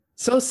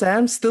So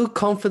Sam, still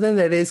confident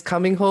that it's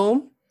coming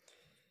home?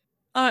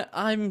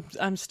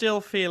 I'm still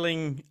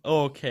feeling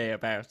okay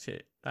about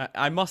it.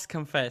 I must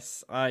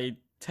confess, I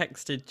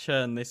texted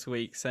Churn this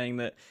week saying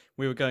that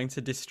we were going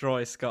to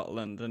destroy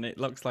Scotland, and it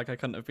looks like I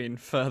couldn't have been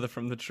further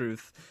from the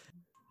truth.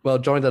 Well,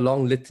 join the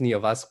long litany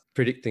of us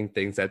predicting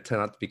things that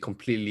turn out to be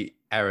completely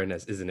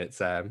erroneous, isn't it,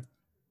 Sam?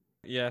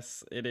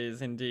 Yes, it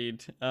is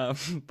indeed.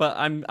 But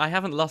I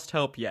haven't lost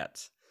hope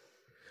yet.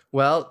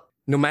 Well,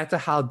 no matter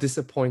how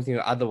disappointing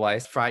or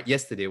otherwise Friday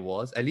yesterday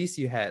was, at least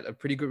you had a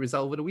pretty good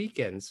result over the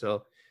weekend.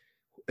 So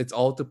it's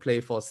all to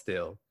play for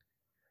still.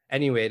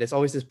 Anyway, there's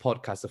always this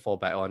podcast to fall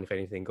back on if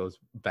anything goes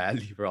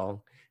badly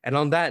wrong. And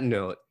on that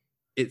note,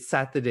 it's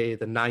Saturday,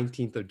 the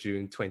 19th of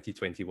June,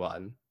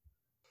 2021.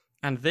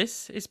 And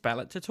this is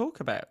Ballot to talk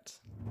about.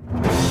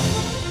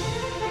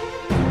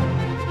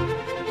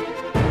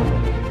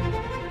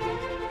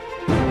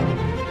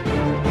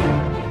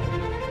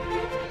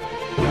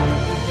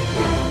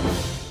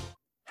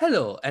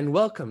 Hello, and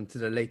welcome to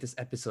the latest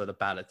episode of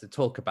Ballot to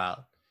Talk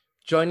About.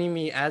 Joining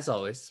me, as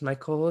always, is my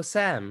co-host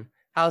Sam.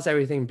 How's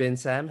everything been,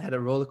 Sam? Had a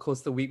roller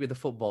coaster week with the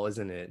football,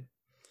 isn't it?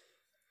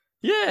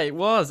 Yeah, it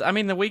was. I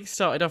mean, the week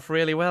started off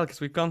really well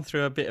because we've gone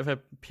through a bit of a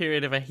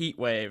period of a heat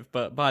wave,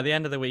 but by the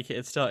end of the week, it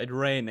had started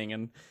raining,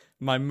 and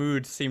my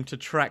mood seemed to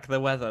track the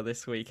weather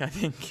this week, I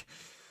think.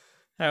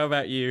 How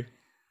about you?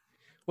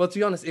 Well, to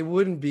be honest, it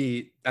wouldn't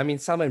be. I mean,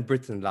 summer in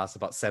Britain lasts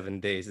about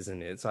 7 days,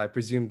 isn't it? So I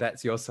presume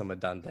that's your summer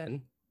done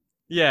then.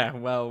 Yeah,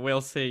 well, we'll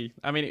see.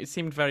 I mean, it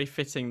seemed very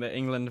fitting that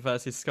England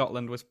versus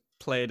Scotland was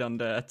played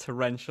under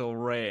torrential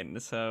rain,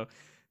 so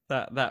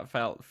that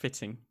felt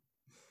fitting.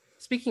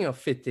 Speaking of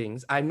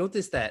fittings, I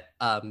noticed that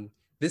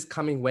this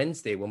coming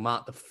Wednesday will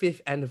mark the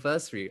fifth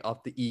anniversary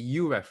of the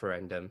EU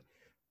referendum.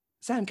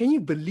 Sam, can you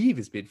believe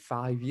it's been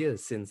 5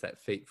 years since that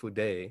fateful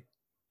day?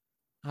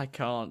 I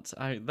can't.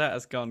 That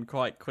has gone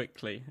quite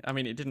quickly. I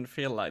mean, it didn't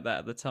feel like that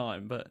at the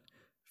time, but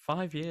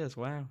 5 years,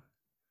 wow.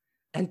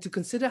 And to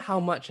consider how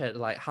much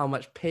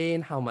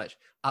pain, how much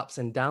ups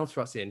and downs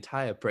throughout the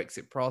entire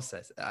Brexit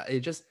process,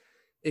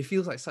 it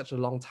feels like such a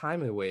long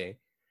time away.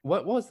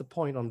 What was the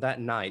point on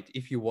that night,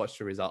 if you watched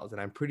the results, and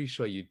I'm pretty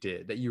sure you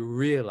did, that you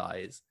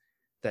realized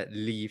that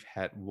Leave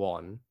had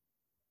won?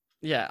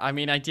 Yeah, I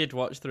mean, I did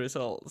watch the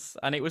results,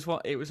 and it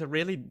was a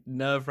really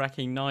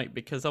nerve-wracking night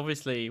because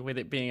obviously, with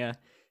it being a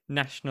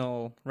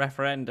national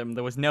referendum,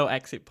 there was no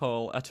exit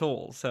poll at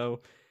all.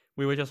 So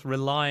we were just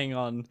relying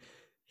on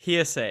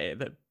hearsay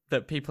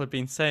that people had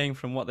been saying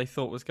from what they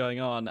thought was going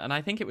on. And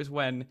I think it was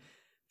when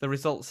the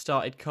results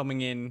started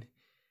coming in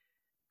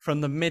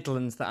from the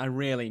Midlands that I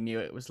really knew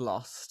it was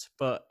lost.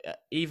 But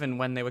even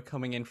when they were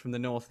coming in from the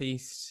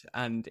northeast,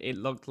 and it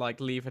looked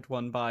like Leave had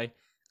won by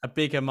a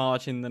bigger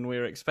margin than we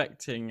were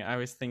expecting, I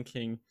was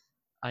thinking,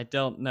 I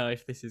don't know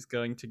if this is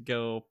going to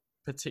go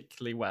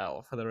particularly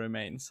well for the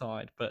Remain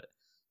side. But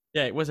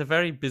yeah, it was a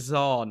very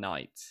bizarre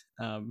night,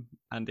 and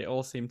it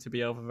all seemed to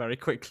be over very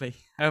quickly.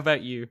 How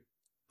about you?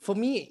 For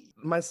me,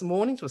 my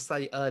mornings were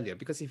slightly earlier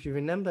because if you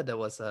remember, there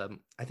was I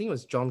think it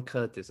was John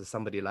Curtis or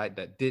somebody like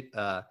that did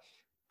a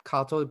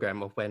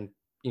cartogram of when,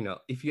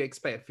 if you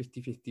expect a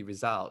 50-50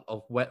 result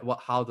of what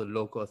how the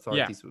local Yeah,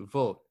 authorities would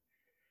vote.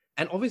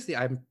 And obviously,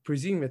 I'm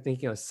presuming you're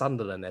thinking of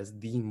Sunderland as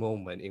the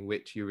moment in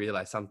which you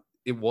realize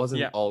it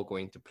wasn't yeah, all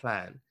going to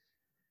plan.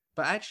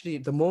 But actually,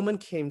 the moment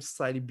came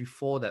slightly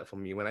before that for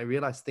me when I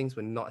realized things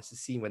were not as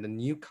seen when the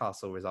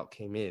Newcastle result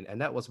came in,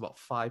 and that was about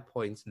 5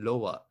 points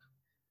lower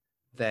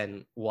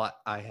than what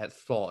I had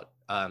thought,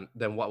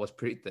 than what was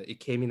predicted. It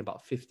came in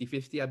about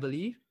 50-50, I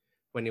believe,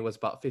 when it was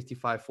about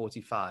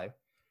 55-45.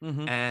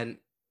 mm-hmm. And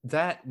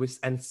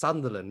and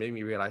Sunderland made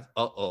me realize,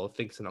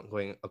 things are not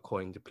going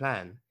according to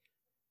plan.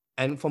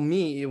 And for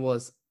me, it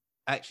was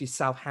actually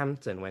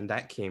Southampton when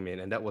that came in,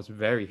 and that was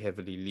very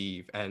heavily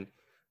Leave. And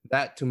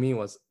that to me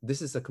was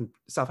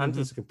Southampton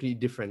Mm-hmm. is a completely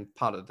different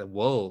part of the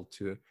world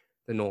to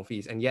the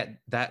Northeast, and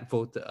yet that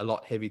voted a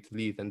lot heavy to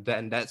Leave. And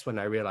then that's when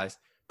I realized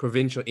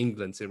provincial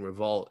England's in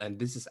revolt, and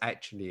this is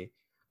actually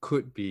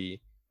could be,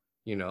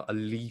 a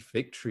Leave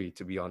victory,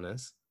 to be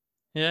honest.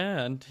 Yeah,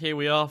 and here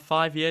we are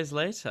 5 years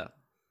later.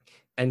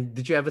 And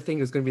did you ever think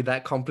it was going to be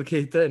that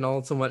complicated and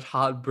all so much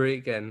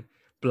heartbreak and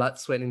blood,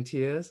 sweat, and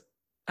tears?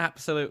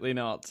 Absolutely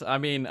not. I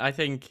mean, I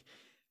think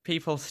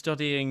people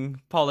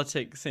studying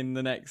politics in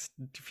the next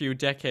few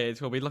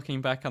decades will be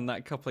looking back on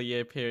that couple of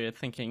year period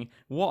thinking,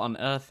 what on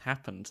earth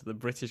happened to the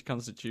British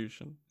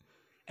Constitution?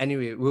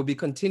 Anyway, we'll be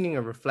continuing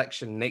a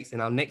reflection next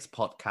in our next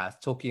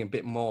podcast, talking a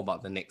bit more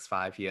about the next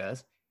 5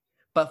 years.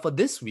 But for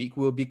this week,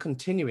 we'll be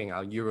continuing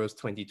our Euros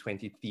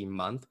 2020 theme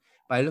month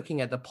by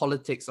looking at the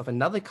politics of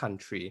another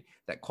country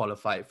that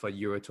qualified for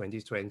Euro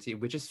 2020,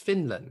 which is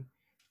Finland.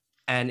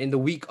 And in the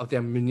week of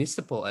their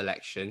municipal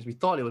elections, we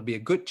thought it would be a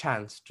good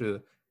chance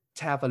to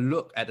have a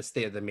look at the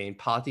state of the main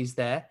parties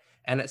there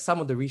and at some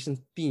of the recent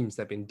themes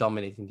that have been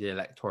dominating the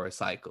electoral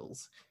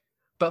cycles.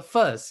 But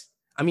first,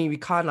 I mean,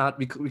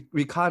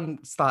 we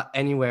can't start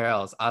anywhere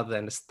else other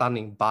than the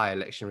stunning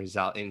by-election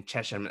result in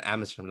Chesham and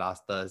Amersham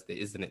last Thursday,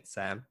 isn't it,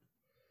 Sam?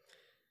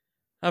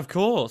 Of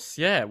course,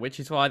 yeah, which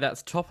is why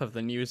that's top of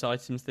the news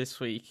items this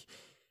week.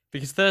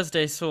 Because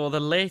Thursday saw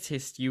the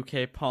latest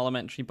UK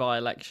parliamentary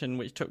by-election,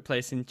 which took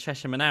place in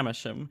Chesham and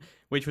Amersham,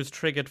 which was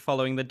triggered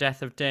following the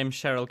death of Dame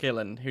Cheryl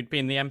Gillen, who'd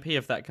been the MP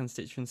of that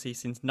constituency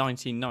since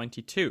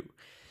 1992.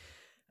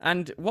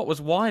 And what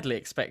was widely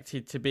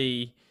expected to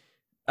be,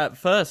 at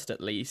first at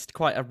least,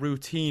 quite a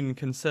routine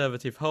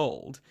Conservative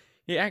hold,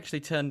 it actually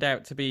turned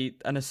out to be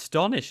an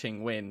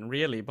astonishing win,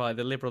 really, by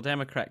the Liberal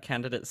Democrat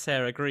candidate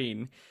Sarah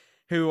Green,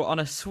 who, on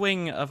a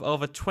swing of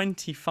over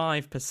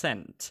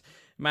 25%,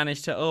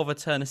 managed to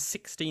overturn a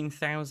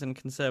 16,000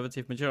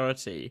 Conservative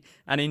majority,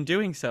 and in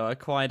doing so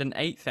acquired an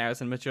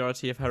 8,000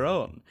 majority of her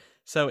own.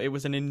 So it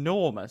was an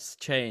enormous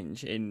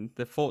change in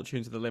the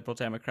fortunes of the Liberal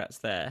Democrats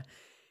there.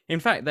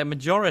 In fact, their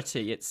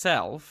majority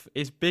itself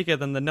is bigger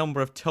than the number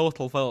of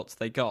total votes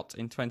they got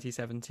in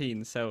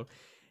 2017, so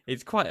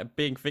it's quite a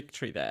big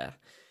victory there.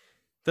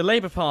 The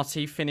Labour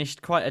Party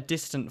finished quite a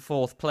distant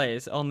fourth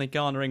place, only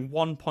garnering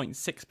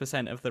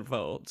 1.6% of the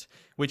vote,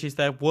 which is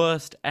their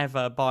worst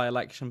ever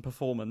by-election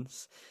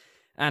performance,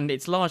 and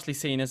it's largely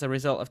seen as a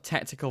result of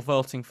tactical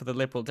voting for the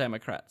Liberal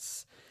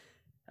Democrats.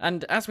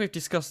 And as we've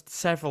discussed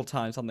several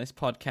times on this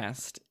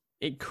podcast,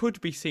 it could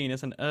be seen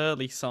as an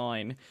early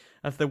sign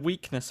of the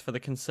weakness for the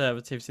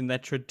Conservatives in their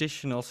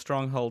traditional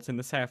strongholds in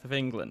the south of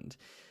England,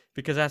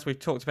 because as we've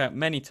talked about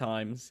many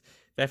times,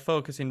 their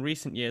focus in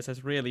recent years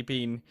has really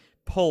been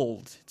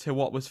pulled to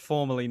what was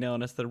formerly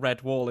known as the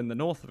Red Wall in the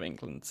north of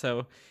England.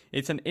 So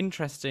it's an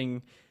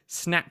interesting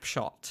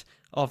snapshot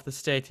of the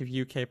state of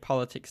UK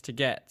politics to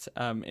get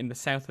in the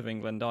south of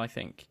England, I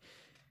think.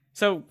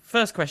 So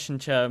first question,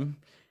 Cherm,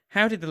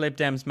 how did the Lib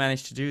Dems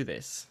manage to do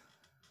this?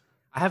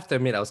 I have to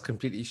admit, I was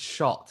completely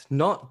shocked,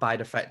 not by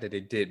the fact that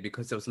they did,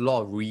 because there was a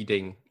lot of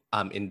reading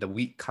in the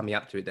week coming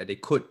up to it that they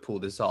could pull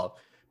this off,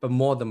 but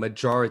more the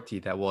majority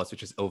there was,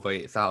 which is over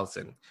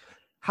 8,000.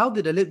 How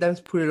did the Lib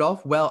Dems pull it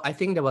off? Well, I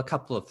think there were a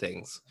couple of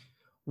things.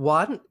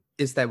 One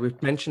is that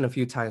we've mentioned a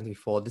few times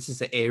before, this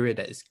is an area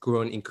that has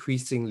grown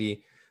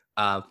increasingly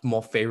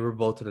more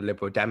favorable to the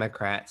Liberal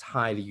Democrats,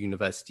 highly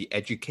university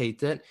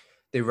educated.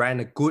 They ran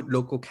a good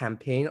local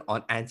campaign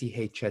on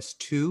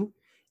anti-HS2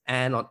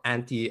 and on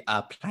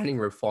anti-planning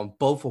reform,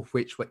 both of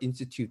which were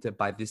instituted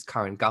by this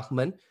current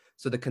government.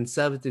 So the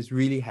Conservatives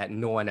really had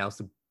no one else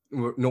to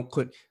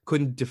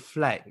couldn't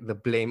deflect the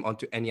blame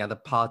onto any other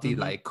party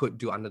like it could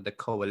do under the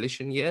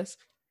coalition years.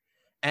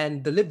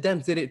 And the Lib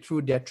Dems did it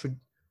through the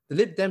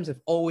Lib Dems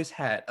have always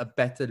had a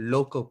better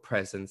local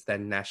presence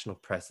than national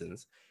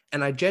presence.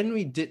 And I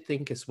generally did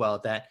think as well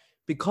that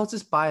because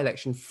this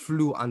by-election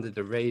flew under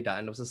the radar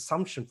and there was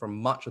assumption from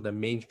much of the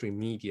mainstream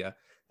media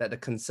that the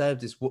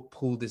Conservatives would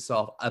pull this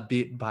off, a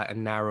bit by a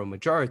narrow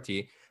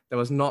majority, there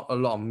was not a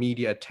lot of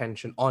media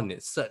attention on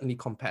it, certainly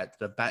compared to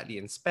the Batley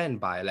and Spen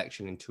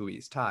by-election in 2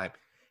 weeks' time.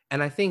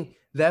 And I think,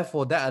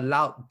 therefore, that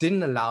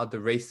didn't allow the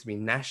race to be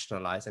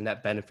nationalized, and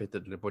that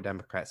benefited the Liberal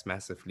Democrats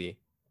massively.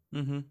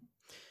 Mm-hmm.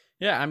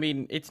 Yeah, I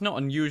mean, it's not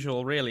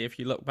unusual, really, if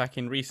you look back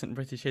in recent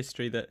British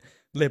history, that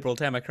Liberal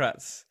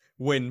Democrats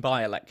win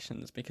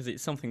by-elections, because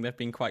it's something they've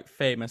been quite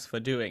famous for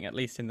doing, at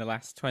least in the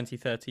last 20,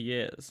 30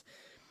 years.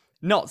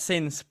 Not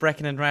since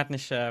Brecon and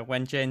Radnorshire,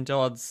 when Jane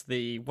Dodds,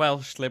 the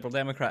Welsh Liberal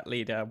Democrat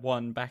leader,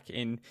 won back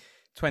in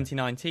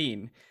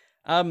 2019.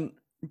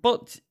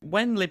 But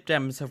when Lib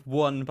Dems have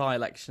won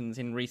by-elections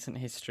in recent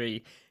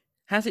history,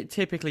 has it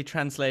typically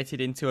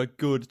translated into a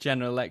good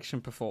general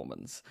election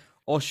performance?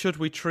 Or should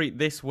we treat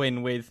this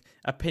win with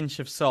a pinch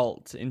of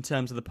salt in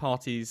terms of the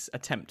party's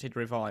attempted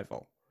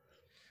revival?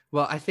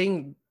 Well, I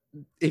think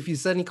if you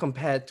certainly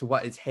compare it to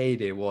what its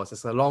heyday was,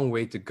 it's a long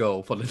way to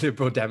go for the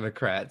Liberal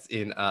Democrats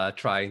in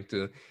trying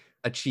to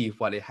achieve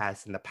what it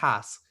has in the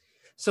past.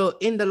 So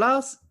in the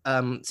last,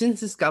 since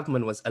this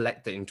government was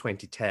elected in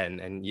 2010,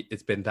 and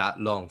it's been that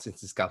long since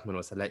this government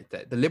was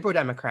elected, the Liberal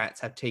Democrats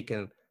have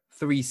taken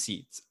 3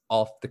 seats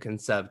off the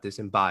Conservatives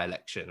in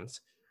by-elections,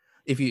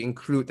 if you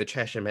include the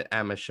Chesham and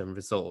Amersham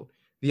result.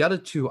 The other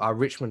 2 are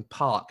Richmond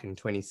Park in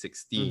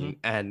 2016,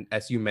 and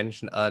as you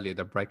mentioned earlier,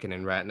 the Brecon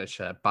and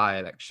Radnorshire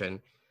by-election,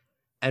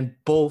 and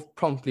both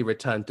promptly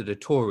returned to the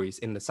Tories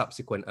in the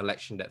subsequent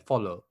election that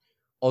followed.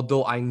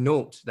 Although I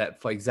note that,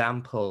 for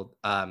example,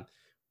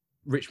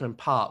 Richmond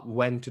Park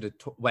went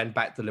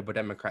back to Liberal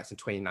Democrats in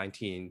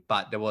 2019,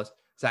 but there was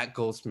Zach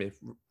Goldsmith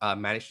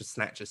managed to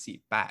snatch a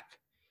seat back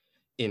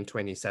in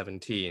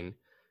 2017.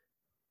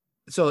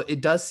 So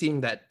it does seem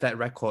that that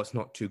record's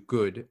not too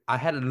good. I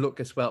had a look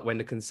as well when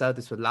the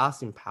Conservatives were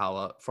last in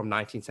power from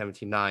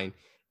 1979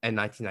 and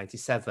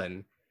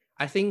 1997.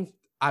 I think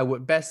I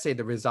would best say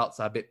the results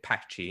are a bit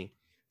patchy.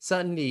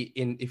 Certainly,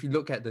 if you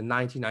look at the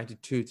 1992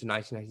 to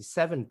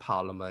 1997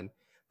 Parliament,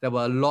 there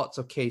were lots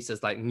of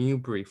cases like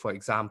Newbury, for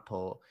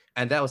example,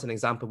 and that was an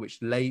example which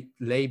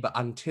Labour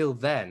until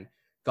then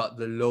got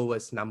the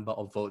lowest number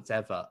of votes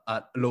ever,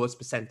 lowest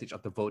percentage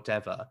of the vote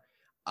ever.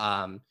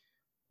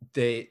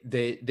 They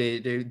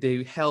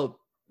held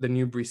the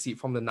Newbury seat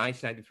from the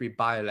 1993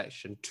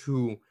 by-election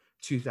to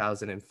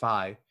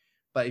 2005.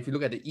 But if you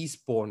look at the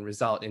Eastbourne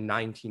result in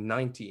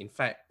 1990, in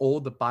fact, all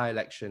the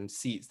by-election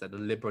seats that the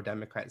Liberal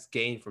Democrats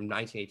gained from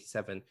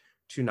 1987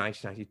 to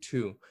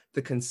 1992,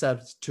 the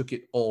Conservatives took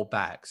it all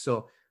back.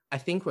 So I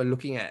think we're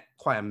looking at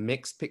quite a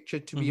mixed picture,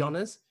 to be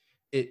honest.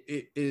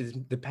 It is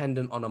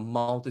dependent on a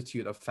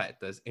multitude of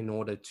factors in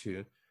order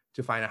to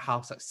find out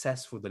how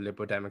successful the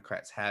Liberal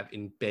Democrats have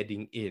in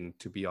bedding in,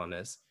 to be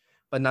honest.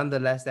 But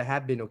nonetheless, there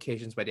have been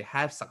occasions where they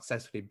have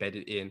successfully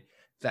bedded in,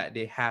 that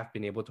they have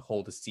been able to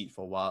hold the seat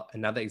for a while.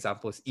 Another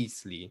example is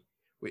Eastleigh,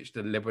 which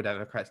the Liberal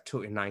Democrats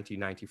took in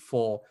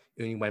 1994.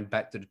 It only went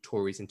back to the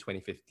Tories in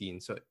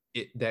 2015. So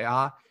there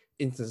are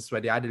instances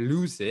where they either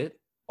lose it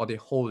or they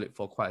hold it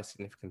for quite a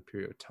significant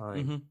period of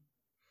time.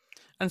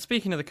 And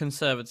speaking of the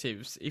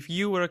Conservatives, if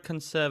you were a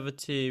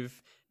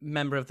Conservative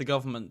member of the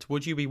government,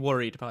 would you be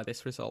worried by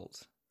this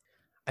result?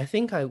 I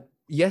think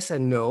yes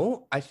and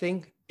no. I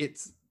think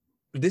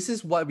this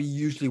is what we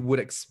usually would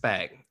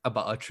expect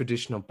about a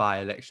traditional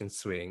by-election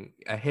swing.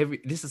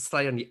 This is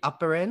slightly on the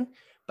upper end,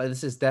 but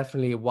this is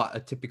definitely what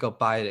a typical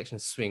by-election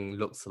swing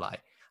looks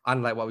like,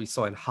 unlike what we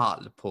saw in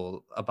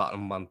Hartlepool about a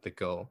month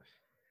ago.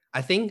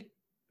 I think,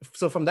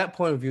 so from that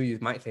point of view, you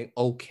might think,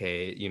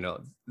 okay,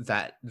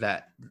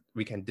 that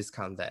we can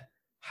discount that.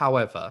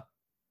 However,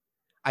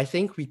 I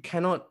think we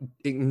cannot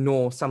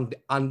ignore some of the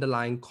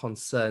underlying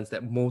concerns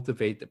that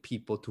motivate the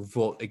people to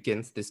vote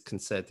against this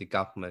Conservative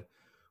government,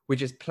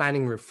 which is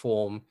planning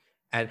reform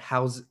and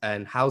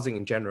housing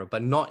in general,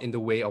 but not in the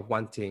way of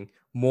wanting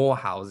more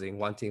housing,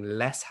 wanting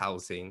less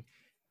housing.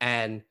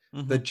 And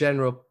the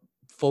general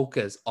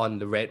focus on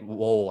the Red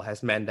Wall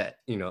has meant that,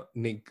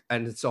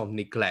 and it's sort of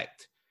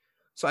neglect.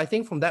 So I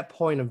think from that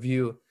point of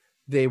view,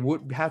 they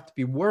would have to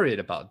be worried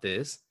about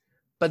this.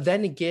 But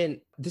then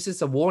again, this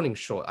is a warning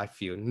shot, I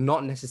feel,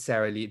 not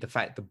necessarily the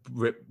fact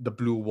the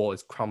blue wall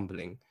is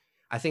crumbling.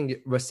 I think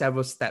we're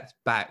several steps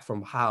back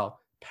from how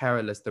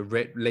perilous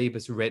the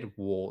Labour's red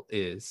wall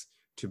is,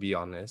 to be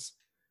honest.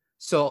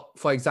 So,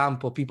 for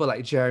example, people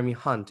like Jeremy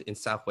Hunt in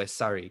Southwest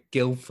Surrey,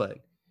 Guildford,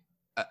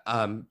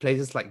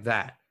 places like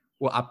that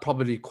are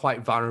probably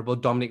quite vulnerable.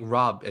 Dominic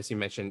Raab, as you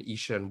mentioned,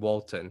 Esher and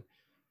Walton.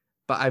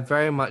 But I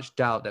very much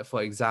doubt that,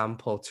 for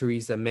example,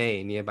 Theresa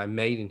May nearby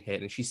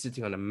Maidenhead, and she's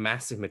sitting on a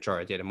massive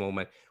majority at the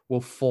moment,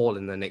 will fall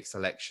in the next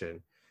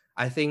election.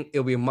 I think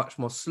it'll be a much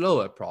more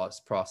slower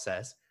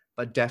process,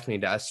 but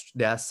definitely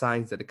there are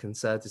signs that the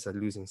Conservatives are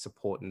losing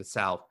support in the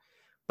South.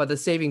 But the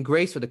saving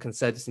grace for the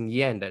Conservatives in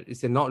the end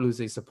is they're not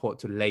losing support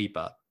to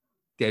Labour.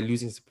 They're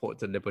losing support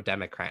to Liberal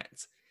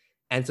Democrats.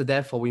 And so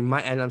therefore, we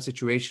might end up in a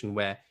situation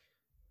where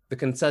the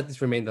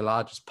Conservatives remain the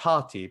largest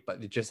party, but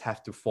they just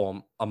have to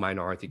form a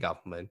minority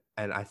government.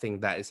 And I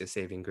think that is a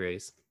saving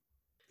grace.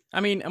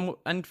 I mean,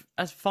 and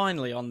as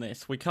finally on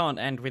this, we can't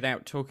end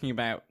without talking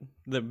about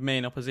the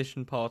main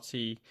opposition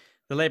party,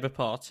 the Labour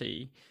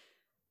Party.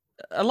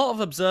 A lot of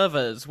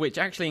observers, which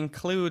actually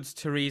includes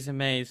Theresa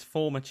May's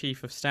former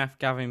Chief of Staff,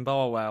 Gavin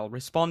Barwell,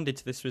 responded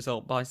to this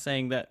result by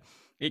saying that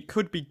it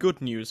could be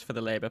good news for the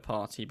Labour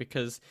Party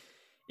because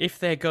if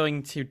they're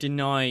going to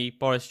deny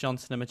Boris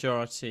Johnson a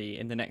majority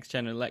in the next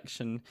general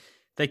election,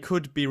 they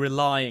could be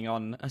relying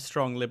on a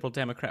strong Liberal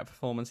Democrat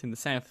performance in the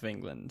south of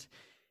England.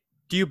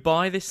 Do you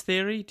buy this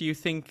theory? Do you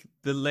think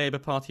the Labour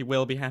Party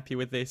will be happy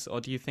with this, or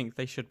do you think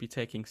they should be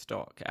taking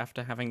stock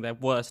after having their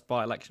worst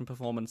by-election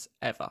performance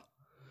ever?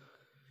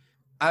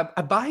 I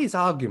buy his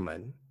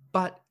argument,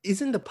 but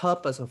isn't the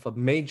purpose of a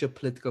major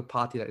political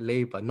party like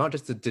Labour not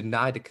just to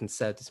deny the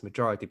Conservatives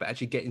majority, but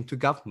actually get into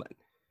government?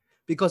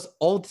 Because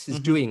all this is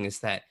doing is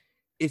that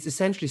it's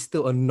essentially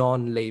still a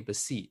non-Labour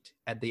seat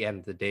at the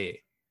end of the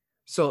day.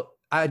 So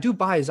I do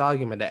buy his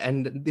argument that,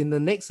 and in the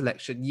next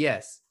election,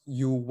 yes,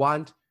 you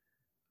want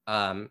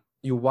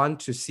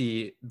to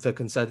see the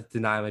Conservatives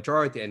deny a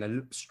majority, and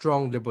a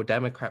strong Liberal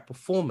Democrat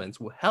performance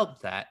will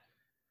help that.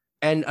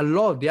 And a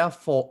lot of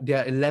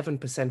their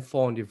 11%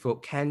 fall in the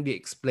vote can be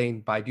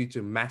explained due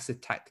to massive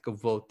tactical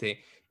voting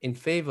in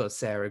favor of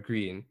Sarah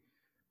Green.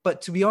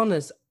 But to be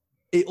honest,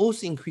 it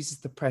also increases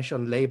the pressure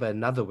on Labour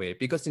another way,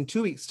 because in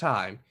 2 weeks'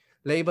 time,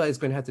 Labour is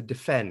going to have to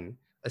defend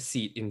a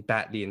seat in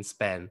Batley and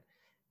Spen.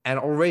 And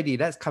already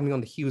that's coming on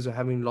the heels of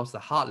having lost the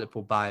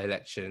Hartlepool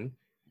by-election.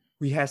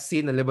 We have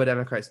seen the Liberal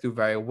Democrats do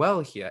very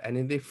well here.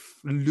 And if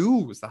they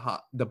lose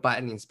the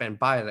Batley and Spen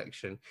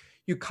by-election,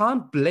 you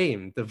can't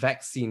blame the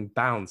vaccine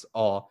bounce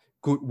or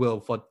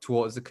goodwill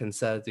towards the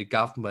Conservative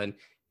government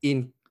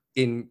in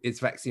its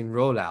vaccine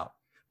rollout,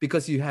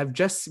 because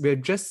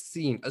we've just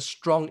seen a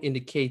strong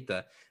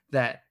indicator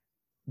that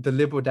the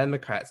Liberal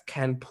Democrats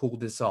can pull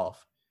this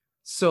off.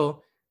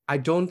 So I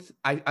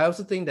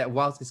also think that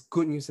whilst it's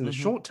good news in the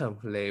short term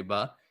for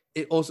Labour,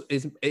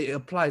 it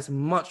applies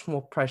much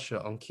more pressure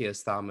on Keir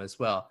Starmer as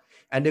well.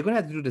 And they're going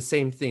to have to do the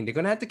same thing. They're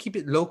going to have to keep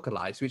it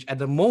localized, which at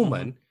the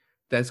moment,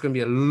 there's going to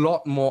be a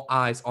lot more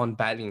eyes on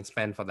Batley and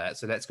Spen for that.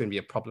 So that's going to be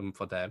a problem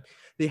for them.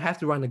 They have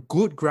to run a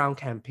good ground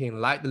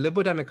campaign like the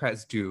Liberal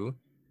Democrats do.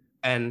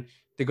 And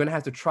they're going to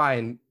have to try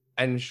and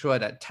ensure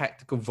that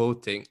tactical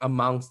voting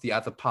amongst the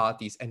other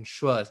parties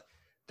ensures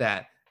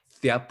that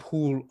their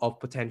pool of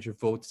potential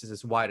voters is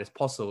as wide as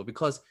possible.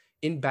 Because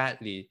in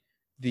Batley,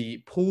 the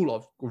pool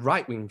of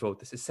right-wing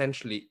voters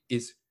essentially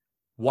is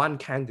one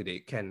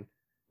candidate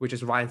which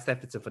is Ryan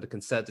Stephenson for the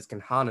Conservatives, can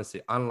harness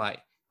it, unlike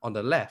on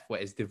the left, where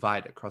it's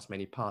divided across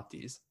many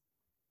parties.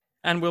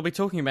 And we'll be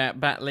talking about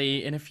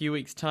Batley in a few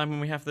weeks' time when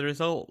we have the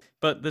result.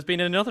 But there's been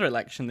another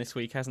election this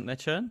week, hasn't there,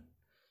 Chern?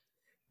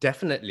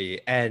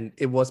 Definitely. And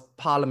it was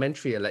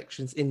parliamentary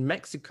elections in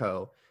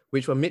Mexico,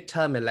 which were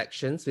midterm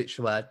elections, which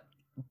were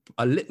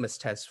a litmus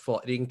test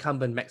for the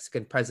incumbent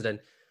Mexican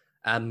president,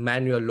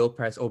 Manuel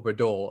Lopez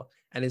Obrador.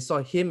 And it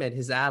saw him and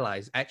his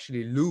allies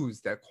actually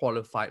lose their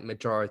qualified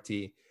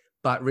majority,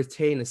 but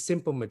retain a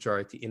simple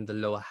majority in the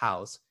lower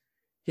house.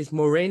 His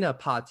Morena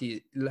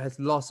party has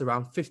lost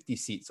around 50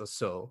 seats or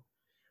so.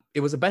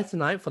 It was a better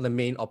night for the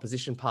main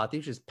opposition party,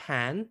 which is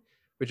PAN,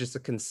 which is a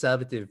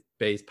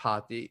conservative-based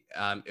party.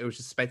 It was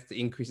expected to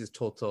increase its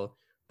total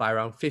by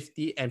around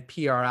 50, and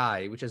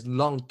PRI, which has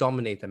long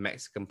dominated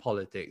Mexican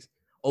politics,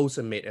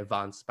 also made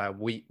advances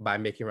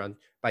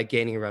by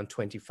gaining around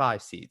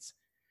 25 seats.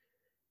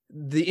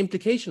 The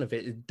implication of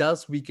it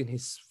does weaken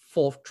his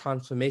fourth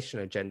transformation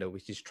agenda,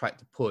 which he's tried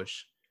to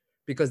push,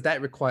 because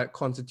that required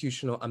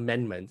constitutional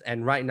amendment.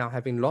 And right now,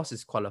 having lost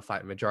his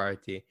qualified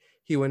majority,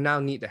 he will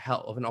now need the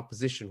help of an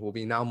opposition who will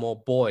be now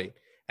more buoyed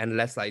and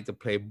less likely to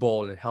play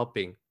ball in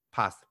helping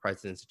pass the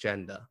president's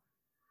agenda.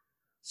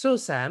 So,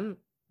 Sam,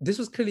 this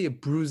was clearly a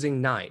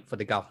bruising night for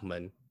the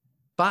government,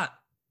 but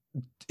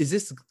is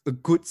this a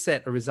good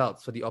set of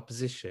results for the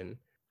opposition?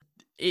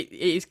 It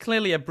is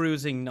clearly a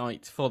bruising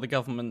night for the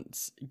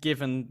government,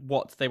 given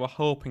what they were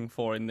hoping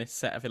for in this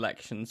set of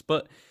elections.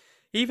 But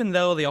even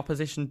though the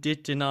opposition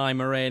did deny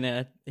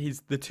Morena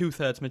the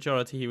two-thirds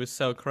majority he was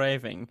so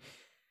craving,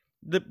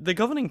 the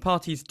governing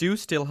parties do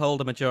still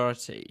hold a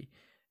majority,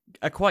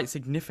 a quite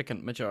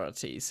significant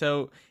majority.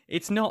 So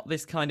it's not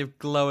this kind of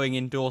glowing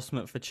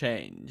endorsement for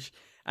change.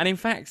 And in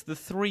fact, the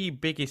three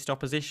biggest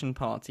opposition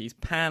parties,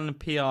 PAN,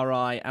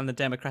 PRI, and the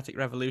Democratic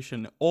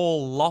Revolution,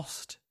 all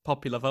lost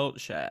popular vote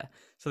share.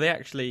 So they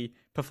actually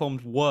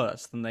performed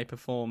worse than they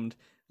performed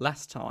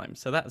last time.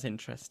 So that's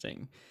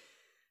interesting.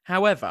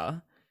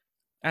 However,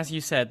 as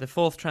you said, the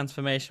fourth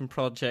transformation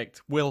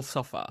project will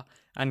suffer,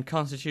 and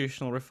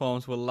constitutional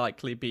reforms will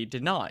likely be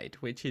denied,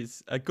 which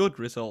is a good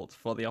result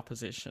for the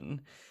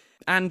opposition.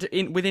 And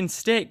within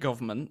state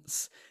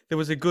governments, there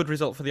was a good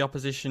result for the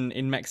opposition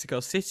in Mexico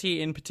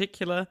City in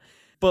particular.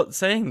 But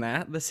saying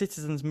that, the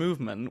Citizens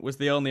Movement was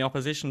the only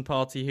opposition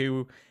party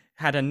who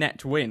had a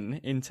net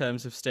win in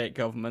terms of state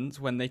government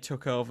when they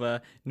took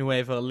over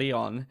Nuevo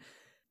Leon.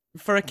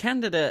 For a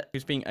candidate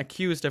who's being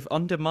accused of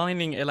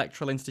undermining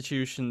electoral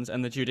institutions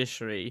and the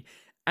judiciary,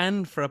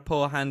 and for a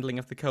poor handling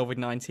of the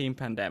COVID-19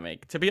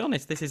 pandemic, to be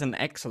honest, this is an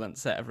excellent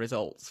set of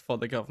results for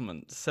the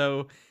government.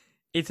 So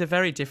it's a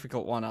very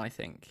difficult one, I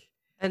think.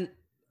 And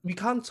we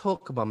can't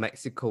talk about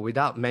Mexico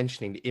without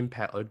mentioning the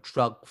impact of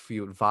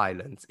drug-fueled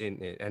violence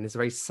in it. And it's a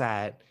very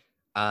sad,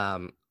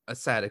 a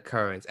sad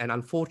occurrence. And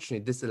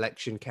unfortunately, this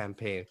election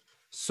campaign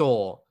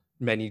saw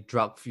many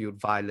drug-fueled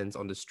violence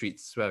on the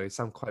streets as well.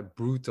 Some quite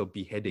brutal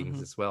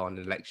beheadings as well on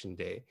election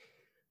day.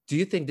 Do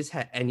you think this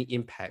had any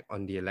impact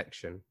on the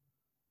election?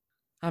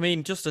 I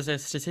mean, just as a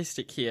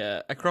statistic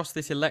here, across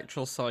this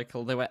electoral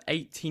cycle, there were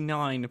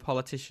 89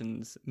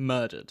 politicians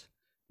murdered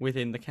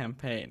within the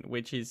campaign,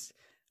 which is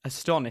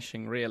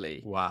astonishing,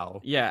 really.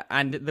 Wow. Yeah,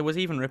 and there was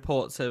even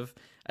reports of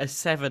a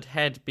severed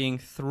head being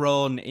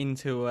thrown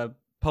into a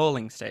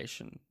polling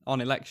station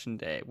on election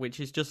day, which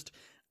is just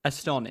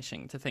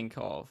astonishing to think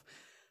of.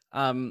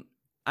 And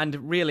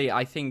really,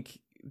 I think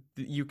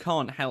you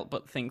can't help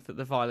but think that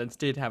the violence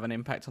did have an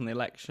impact on the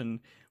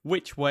election.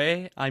 Which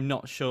way, I'm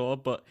not sure,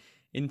 but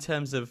in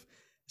terms of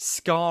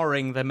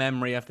scarring the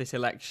memory of this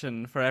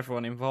election for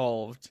everyone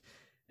involved,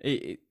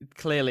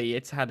 clearly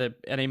it's had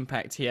an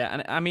impact here.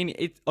 And I mean,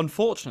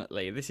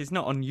 unfortunately, this is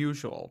not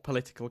unusual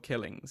political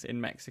killings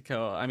in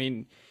Mexico. I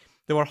mean,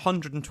 there were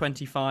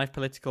 125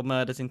 political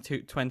murders in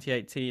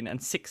 2018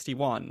 and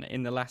 61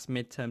 in the last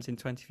midterms in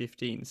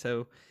 2015.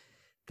 So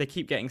they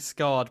keep getting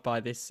scarred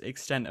by this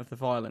extent of the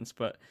violence,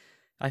 but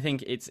I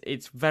think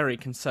it's very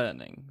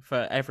concerning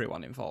for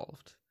everyone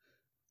involved.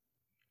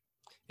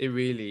 It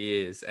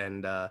really is,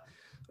 and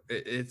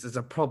it's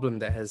a problem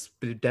that has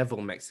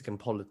bedeviled Mexican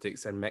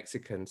politics and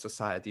Mexican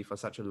society for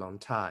such a long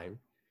time.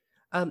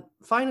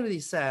 Finally,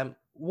 Sam,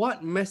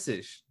 what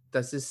message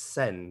does this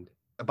send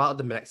about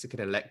the Mexican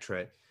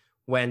electorate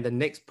when the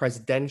next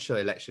presidential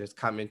elections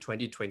come in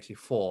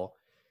 2024,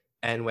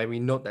 and when we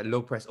note that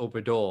López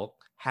Obrador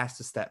has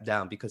to step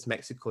down because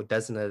Mexico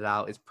doesn't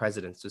allow its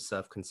presidents to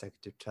serve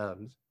consecutive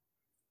terms?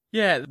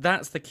 Yeah,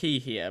 that's the key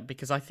here,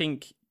 because I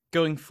think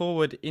going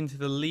forward into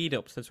the lead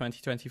up to the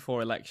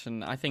 2024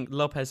 election, I think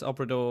López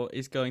Obrador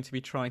is going to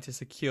be trying to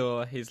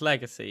secure his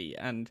legacy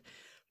and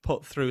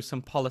put through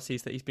some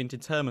policies that he's been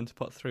determined to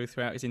put through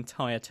throughout his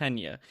entire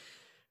tenure.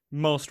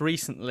 Most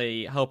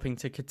recently, hoping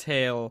to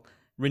curtail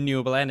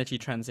renewable energy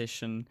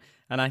transition,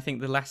 and I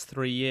think the last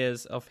 3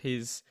 years of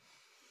his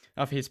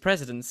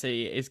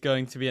presidency is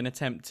going to be an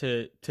attempt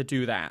to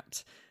do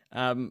that.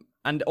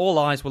 And all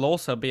eyes will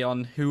also be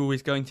on who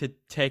is going to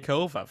take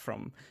over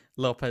from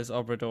Lopez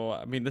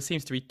Obrador. I mean, there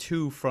seems to be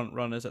two front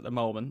runners at the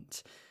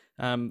moment.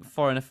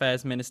 Foreign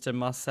Affairs Minister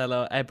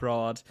Marcelo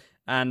Ebrard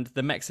and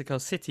the Mexico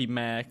City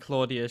Mayor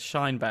Claudia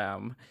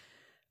Sheinbaum.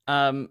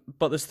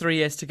 But there's 3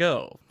 years to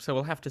go, so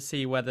we'll have to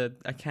see whether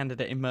a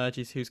candidate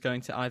emerges who's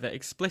going to either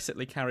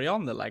explicitly carry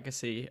on the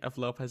legacy of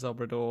Lopez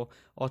Obrador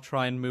or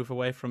try and move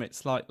away from it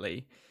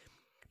slightly.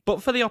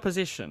 But for the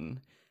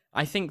opposition,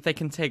 I think they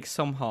can take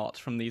some heart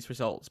from these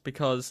results,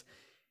 because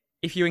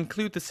if you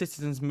include the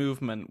citizens'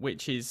 movement,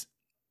 which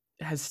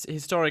has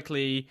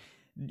historically,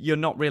 you're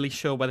not really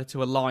sure whether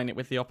to align it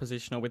with the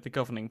opposition or with the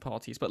governing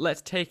parties, but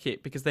let's take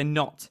it because they're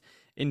not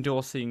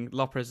endorsing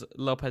Lopez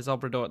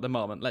Obrador at the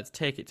moment. Let's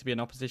take it to be an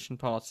opposition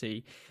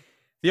party.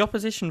 The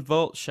opposition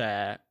vote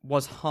share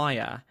was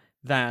higher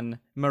than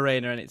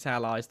Morena and its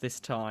allies this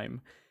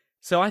time.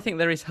 So I think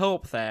there is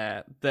hope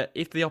there that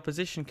if the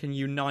opposition can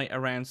unite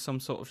around some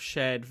sort of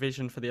shared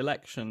vision for the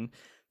election,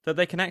 that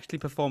they can actually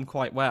perform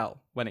quite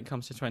well when it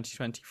comes to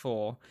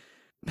 2024.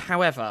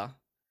 However,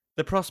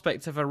 the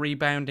prospect of a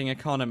rebounding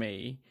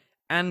economy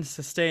and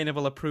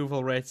sustainable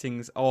approval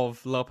ratings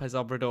of Lopez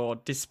Obrador,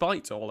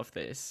 despite all of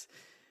this,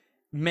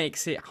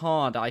 makes it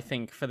hard, I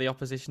think, for the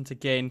opposition to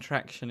gain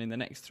traction in the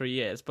next 3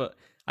 years. But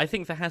I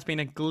think there has been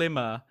a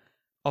glimmer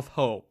of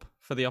hope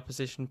for the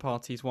opposition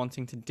parties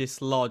wanting to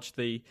dislodge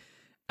the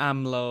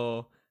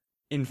AMLO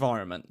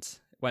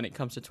environment when it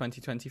comes to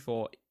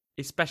 2024,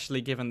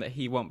 especially given that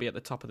he won't be at the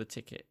top of the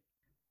ticket.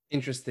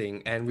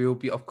 Interesting. And we will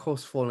be, of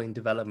course, following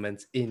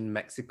developments in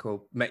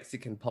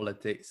Mexican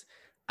politics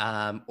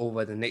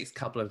over the next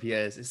couple of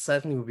years. It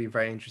certainly will be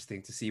very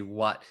interesting to see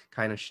what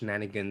kind of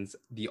shenanigans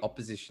the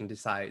opposition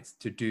decides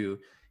to do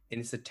in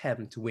its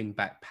attempt to win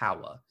back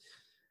power.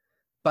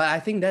 But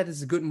I think that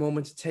is a good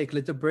moment to take a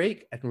little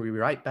break, and we'll be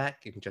right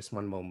back in just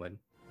one moment.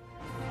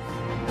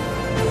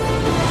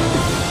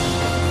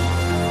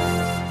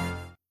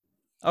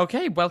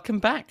 Okay, welcome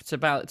back to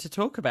Ballot to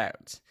Talk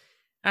About.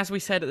 As we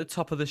said at the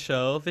top of the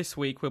show, this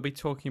week we'll be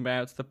talking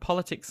about the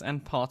politics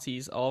and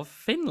parties of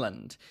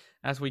Finland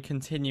as we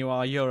continue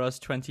our Euros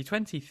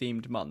 2020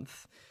 themed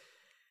month.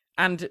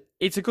 And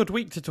it's a good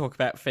week to talk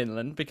about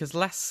Finland because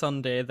last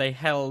Sunday they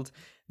held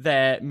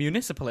their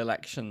municipal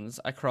elections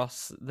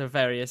across the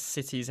various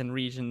cities and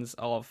regions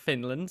of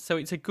Finland. So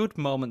it's a good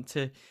moment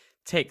to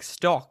take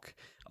stock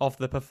of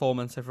the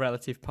performance of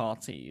relative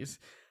parties.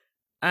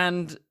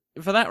 And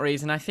for that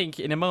reason, I think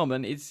in a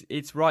moment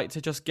it's right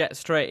to just get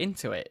straight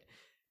into it.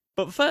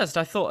 But first,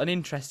 I thought an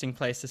interesting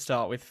place to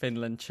start with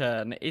Finland,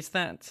 Churn, is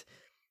that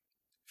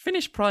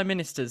Finnish prime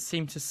ministers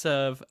seem to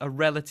serve a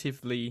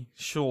relatively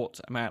short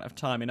amount of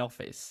time in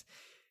office.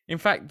 In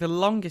fact, the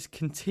longest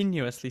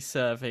continuously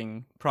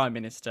serving prime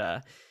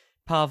minister,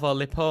 Paavo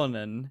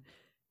Lipponen,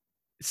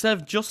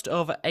 served just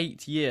over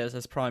 8 years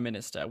as prime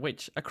minister,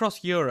 which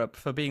across Europe,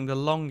 for being the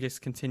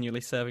longest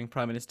continually serving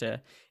prime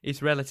minister,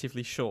 is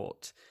relatively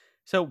short.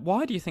 So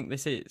why do you think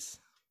this is?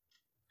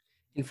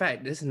 In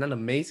fact, there's another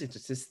amazing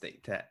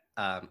statistic that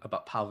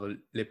about Paavo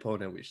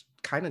Lipponen, which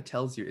kind of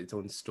tells you its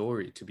own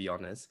story, to be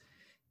honest.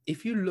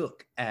 If you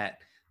look at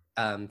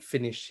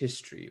Finnish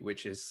history,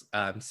 which is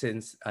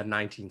since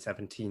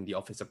 1917, the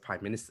office of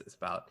prime minister is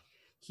about,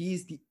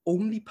 he's the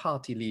only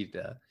party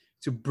leader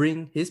to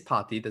bring his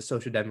party, the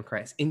Social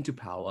Democrats, into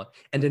power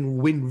and then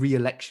win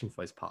re-election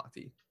for his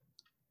party,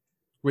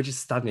 which is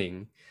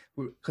stunning,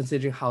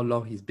 considering how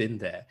long he's been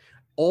there.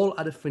 All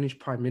other Finnish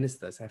prime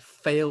ministers have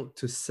failed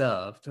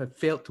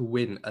to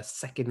win a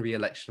second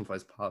re-election for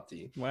his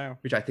party. Wow.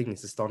 Which I think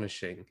is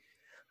astonishing.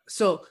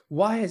 So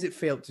why has it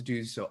failed to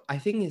do so? I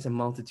think it's a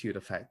multitude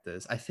of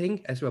factors. I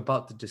think, as we're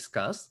about to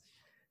discuss,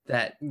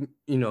 that,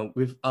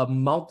 with a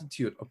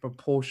multitude of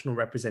proportional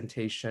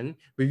representation,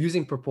 we're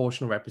using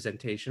proportional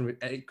representation,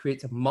 it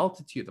creates a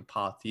multitude of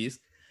parties.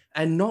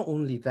 And not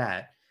only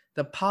that,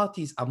 the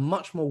parties are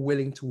much more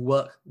willing to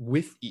work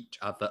with each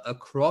other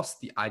across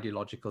the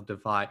ideological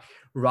divide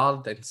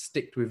rather than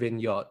stick within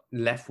your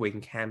left-wing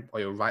camp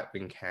or your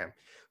right-wing camp.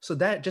 So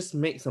that just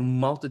makes a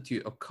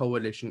multitude of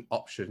coalition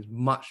options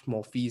much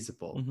more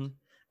feasible. Mm-hmm.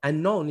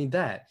 And not only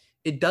that,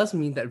 it does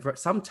mean that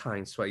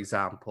sometimes, for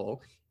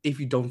example, if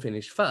you don't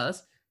finish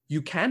first,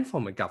 you can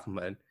form a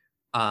government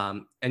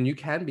and you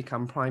can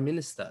become prime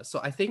minister. So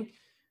I think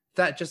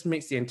that just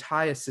makes the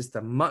entire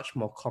system much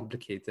more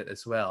complicated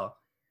as well.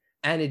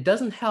 And it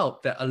doesn't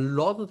help that a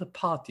lot of the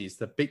parties,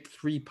 the big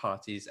three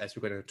parties, as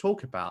we're going to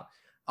talk about,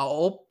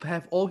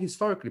 have all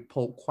historically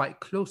polled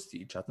quite close to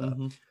each other.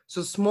 Mm-hmm.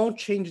 So small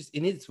changes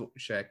in its vote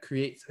share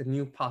creates a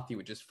new party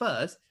which is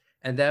first,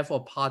 and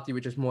therefore a party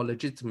which has more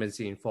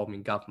legitimacy in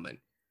forming government.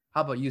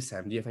 How about you,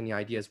 Sam? Do you have any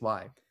ideas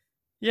why?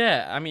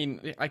 Yeah, I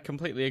mean, I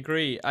completely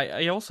agree.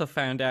 I also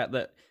found out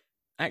that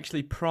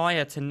actually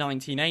prior to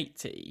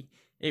 1980,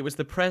 it was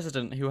the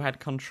president who had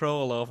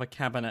control over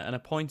cabinet and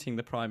appointing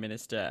the prime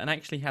minister and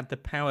actually had the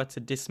power to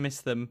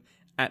dismiss them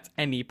at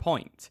any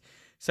point.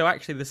 So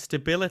actually the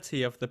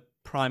stability of the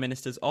prime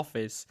minister's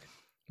office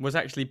was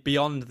actually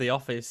beyond the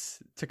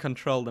office to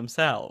control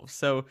themselves.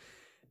 So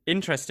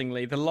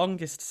interestingly, the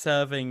longest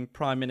serving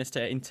prime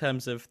minister in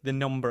terms of the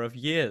number of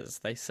years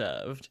they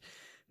served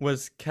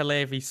was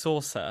Kalevi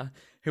Sosa,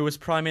 who was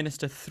prime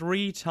minister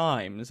 3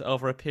 times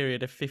over a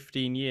period of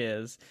 15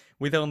 years,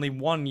 with only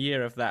 1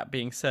 year of that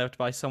being served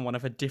by someone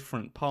of a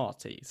different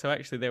party. So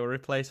actually, they were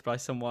replaced by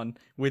someone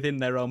within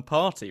their own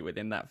party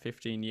within that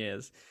 15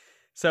 years.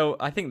 So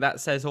I think that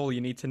says all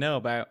you need to know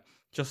about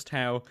just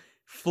how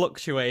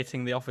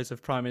fluctuating the office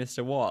of prime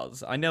minister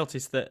was. I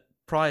noticed that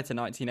prior to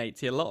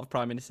 1980, a lot of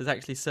prime ministers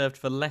actually served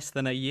for less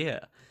than a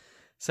year.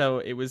 So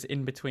it was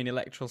in between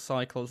electoral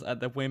cycles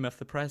at the whim of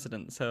the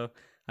president. So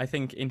I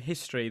think in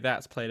history,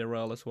 that's played a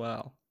role as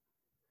well.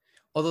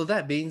 Although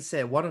that being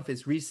said, one of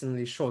its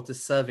recently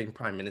shortest serving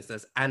prime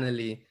ministers,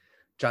 Anneli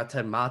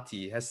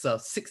Jaitteenmatti, has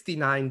served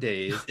 69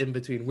 days in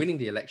between winning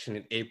the election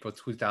in April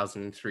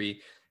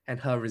 2003 and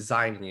her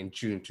resigning in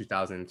June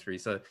 2003.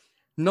 So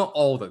not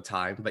all the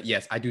time, but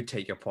yes, I do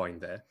take your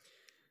point there.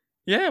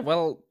 Yeah,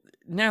 well,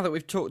 now that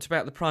we've talked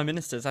about the prime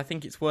ministers, I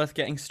think it's worth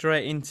getting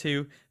straight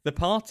into the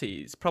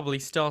parties, probably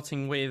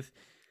starting with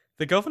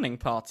the governing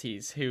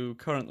parties, who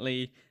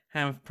currently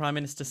have Prime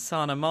Minister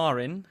Sanna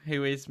Marin,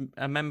 who is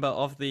a member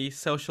of the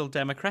Social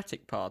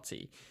Democratic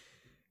Party.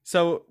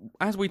 So,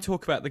 as we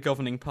talk about the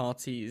governing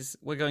parties,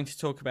 we're going to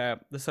talk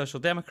about the Social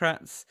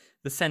Democrats,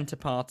 the Centre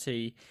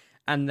Party,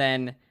 and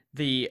then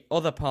the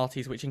other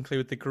parties, which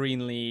include the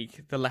Green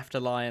League, the Left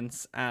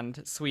Alliance,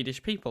 and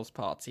Swedish People's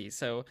Party.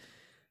 So,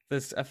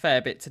 there's a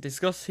fair bit to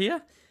discuss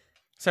here.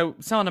 So,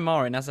 Sanna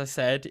Marin, as I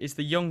said, is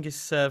the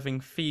youngest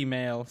serving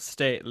female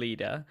state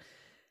leader,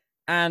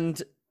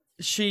 and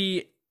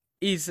she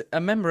is a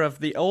member of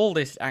the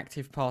oldest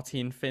active party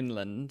in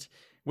Finland,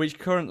 which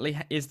currently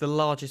is the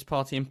largest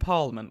party in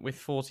parliament with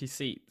 40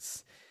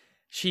 seats.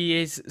 She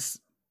is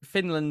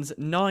Finland's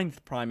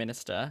 9th prime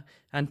minister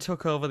and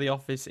took over the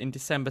office in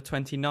December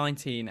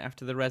 2019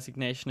 after the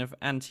resignation of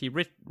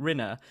Antti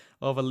Rinne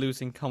over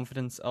losing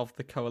confidence of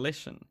the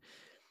coalition.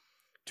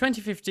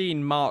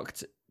 2015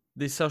 marked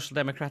the Social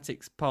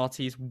Democratic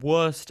Party's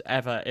worst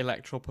ever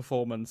electoral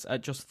performance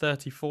at just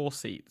 34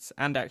 seats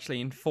and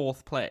actually in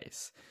 4th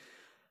place.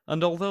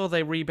 And although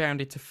they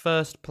rebounded to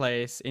 1st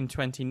place in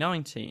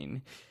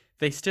 2019,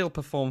 they still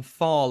perform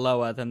far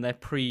lower than their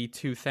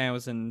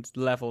pre-2000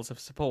 levels of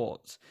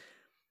support.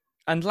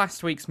 And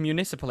last week's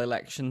municipal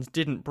elections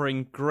didn't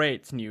bring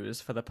great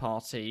news for the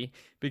party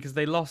because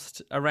they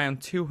lost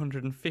around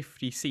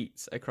 250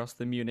 seats across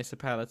the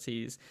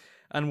municipalities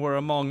and were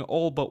among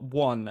all but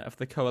one of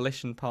the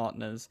coalition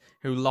partners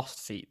who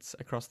lost seats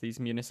across these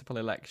municipal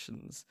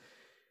elections.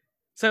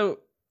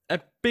 So,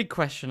 a big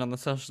question on the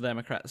Social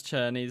Democrats'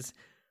 turn is,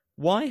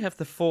 why have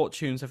the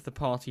fortunes of the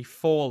party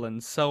fallen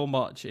so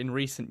much in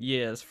recent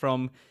years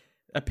from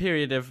a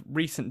period of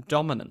recent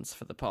dominance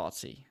for the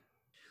party?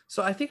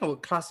 So I think I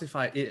would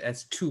classify it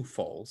as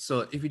twofold.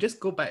 So if you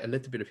just go back a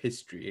little bit of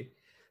history,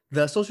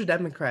 the Social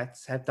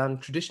Democrats have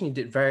traditionally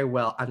did very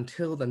well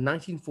until the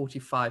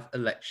 1945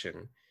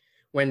 election,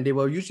 when they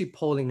were usually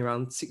polling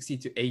around 60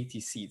 to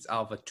 80 seats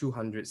out of a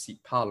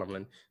 200-seat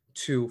parliament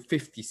to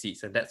 50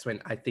 seats. And that's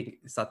when I think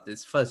it started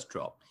its first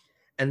drop.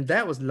 And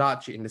that was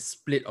largely in the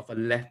split of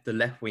the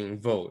left-wing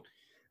vote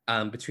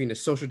between the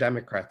Social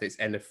Democrats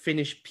and the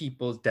Finnish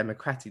People's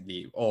Democratic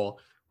League, or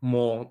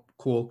more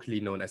colloquially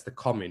known as the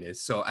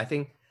Communists. So I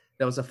think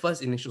there was a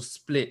first initial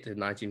split in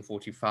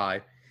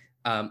 1945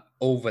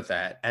 over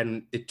that,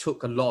 and it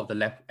took a lot of the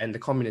left, and the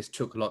Communists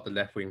took a lot of the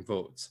left-wing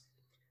votes.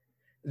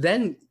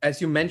 Then,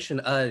 as you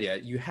mentioned earlier,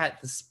 you had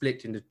the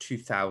split in the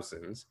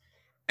 2000s.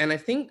 And I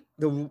think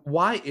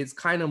why it's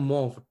kind of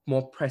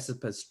more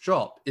precipitous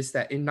drop is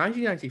that in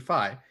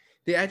 1995,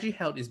 they actually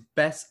held its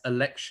best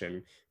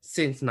election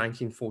since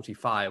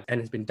 1945, and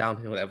it's been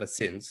downhill ever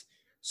since.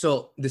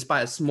 So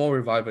despite a small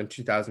revival in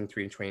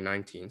 2003 and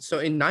 2019. So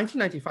in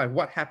 1995,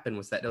 what happened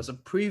was that there was a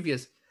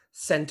previous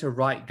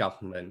center-right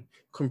government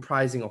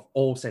comprising of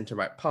all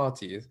center-right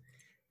parties,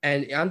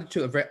 and it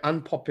undertook a very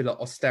unpopular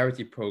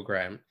austerity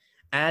program.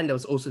 And there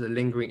was also the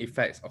lingering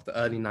effects of the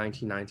early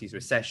 1990s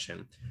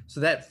recession.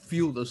 So that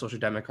fueled the Social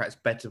Democrats'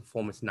 better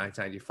performance in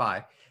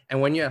 1995. And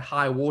when you're at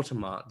high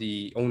watermark,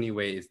 the only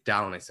way is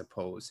down, I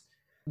suppose.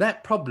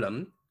 That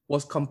problem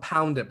was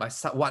compounded by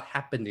what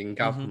happened in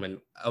government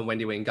when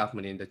they were in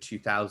government in the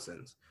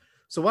 2000s.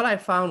 So what I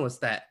found was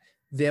that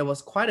there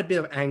was quite a bit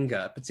of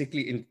anger,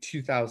 particularly in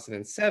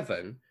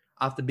 2007,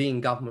 after being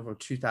in government from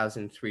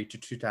 2003 to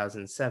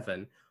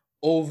 2007,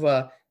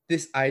 over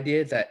this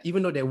idea that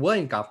even though they were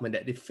in government,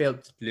 that they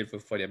failed to deliver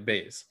for their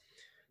base.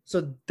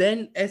 So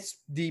then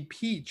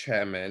SDP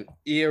chairman,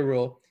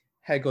 Eero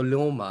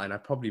Heinäluoma, and I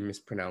probably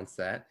mispronounced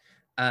that,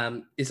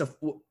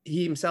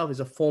 he himself is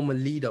a former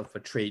leader of a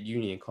trade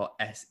union called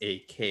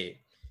SAK.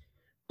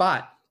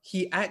 But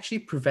he actually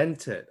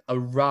prevented a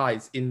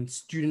rise in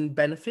student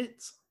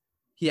benefits.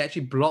 He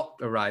actually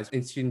blocked a rise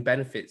in student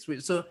benefits.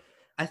 So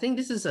I think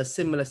this is a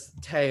similar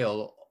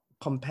tale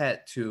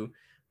compared to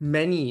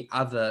many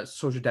other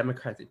social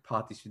democratic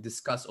parties we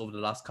discussed over the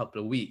last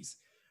couple of weeks,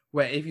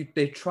 where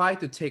they try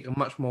to take a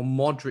much more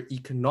moderate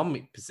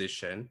economic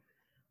position,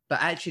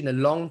 but actually in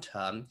the long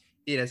term,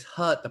 it has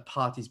hurt the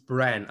party's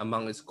brand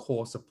among its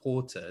core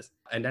supporters,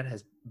 and that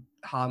has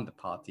harmed the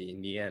party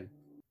in the end.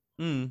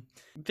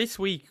 This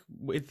week,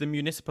 with the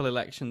municipal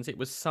elections, it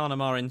was Sanna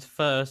Marin's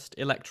first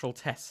electoral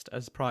test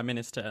as Prime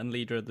Minister and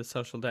leader of the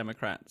Social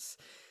Democrats.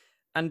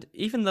 And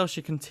even though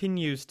she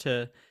continues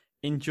to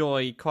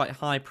enjoy quite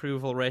high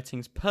approval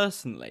ratings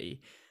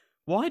personally,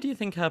 why do you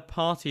think her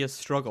party has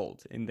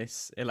struggled in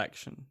this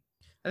election?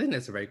 I think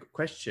that's a very good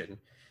question.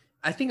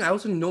 I think I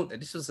also note that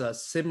this was a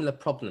similar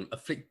problem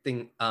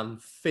afflicting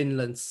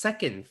Finland's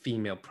second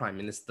female prime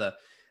minister,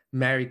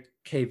 Mary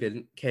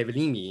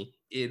Kiviniemi,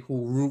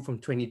 who ruled from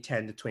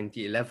 2010 to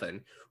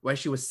 2011, where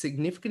she was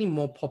significantly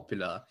more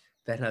popular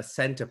than her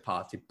centre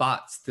party,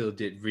 but still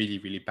did really,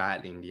 really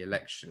badly in the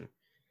election.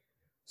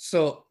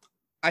 So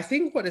I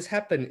think what has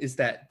happened is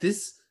that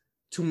this,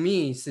 to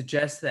me,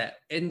 suggests that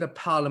in the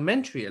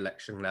parliamentary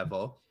election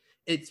level,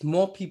 it's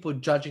more people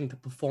judging the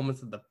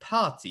performance of the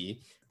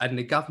party and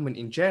the government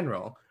in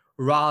general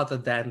rather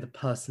than the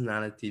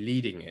personality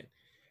leading it.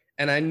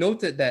 And I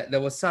noted that there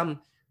was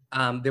some,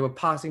 they were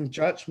passing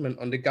judgment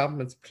on the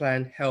government's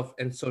planned health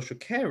and social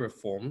care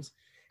reforms.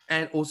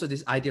 And also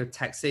this idea of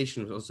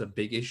taxation was also a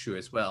big issue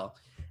as well.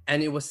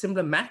 And it was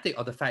symptomatic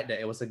of the fact that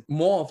it was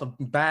more of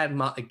a bad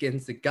mark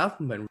against the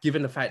government,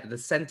 given the fact that the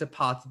Centre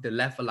Party, the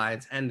Left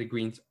Alliance, and the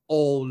Greens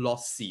all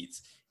lost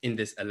seats in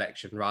this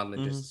election rather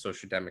than just the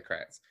Social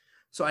Democrats.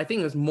 So I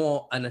think it was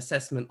more an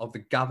assessment of the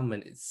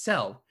government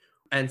itself.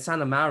 And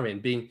Sanna Marin,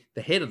 being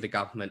the head of the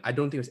government, I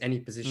don't think there's any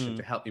position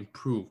to help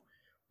improve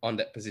on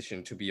that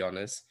position, to be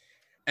honest.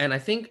 And I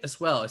think as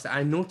well as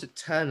I noted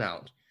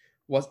turnout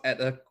was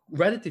at a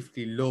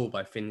relatively low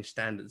by Finnish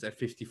standards at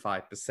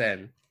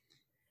 55%.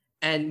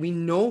 And we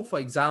know, for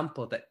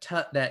example,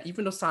 that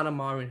even though Sanna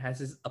Marin has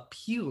this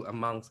appeal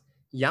amongst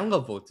younger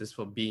voters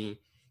for being,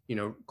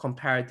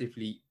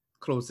 comparatively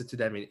closer to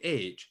them in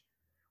age,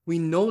 we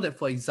know that,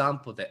 for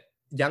example, that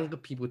younger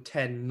people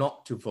tend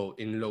not to vote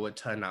in lower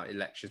turnout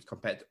elections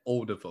compared to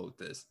older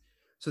voters.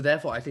 So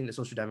therefore, I think the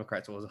Social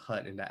Democrats were also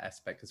hurt in that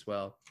aspect as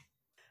well.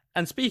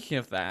 And speaking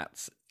of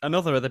that,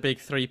 another of the big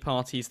three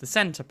parties, the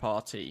Centre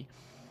Party,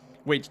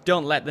 which,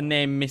 don't let the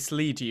name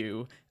mislead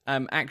you,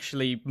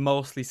 actually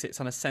mostly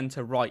sits on a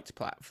centre-right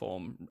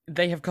platform.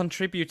 They have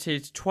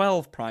contributed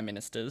 12 prime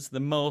ministers, the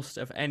most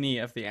of any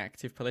of the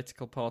active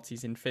political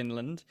parties in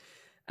Finland.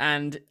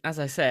 And as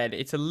I said,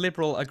 it's a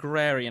liberal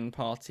agrarian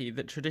party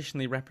that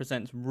traditionally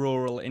represents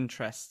rural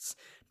interests,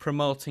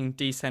 promoting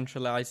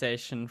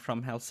decentralisation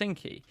from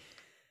Helsinki.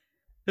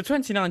 The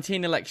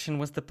 2019 election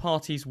was the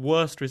party's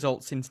worst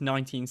result since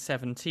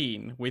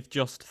 1917, with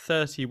just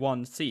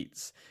 31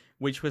 seats,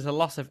 which was a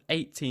loss of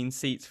 18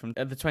 seats from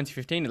the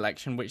 2015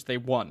 election, which they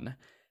won.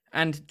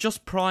 And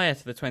just prior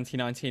to the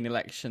 2019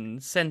 election,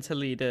 centre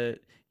leader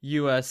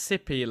Juha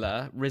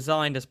Sipilä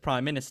resigned as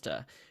prime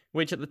minister,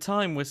 which at the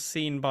time was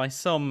seen by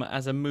some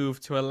as a move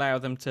to allow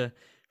them to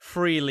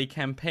freely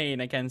campaign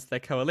against their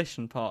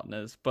coalition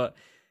partners, but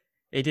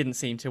it didn't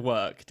seem to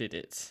work, did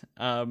it?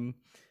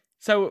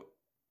 So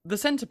the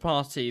Centre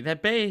Party, their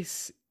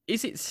base,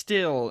 is it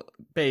still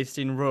based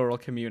in rural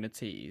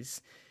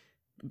communities,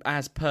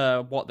 as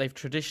per what they've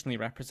traditionally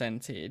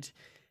represented?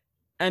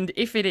 And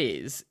if it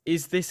is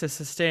this a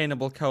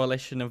sustainable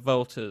coalition of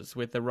voters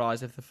with the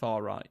rise of the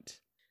far right?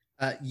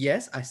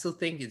 Yes, I still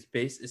think its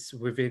base is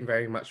within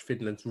very much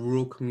Finland's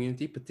rural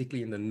community,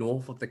 particularly in the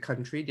north of the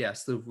country. They are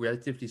still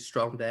relatively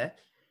strong there.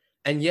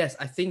 And yes,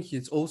 I think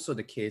it's also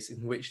the case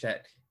in which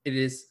that it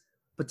is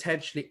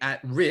potentially at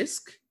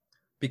risk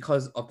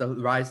because of the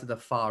rise of the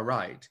far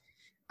right,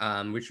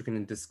 which we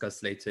can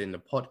discuss later in the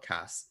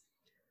podcast.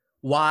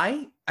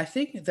 Why? I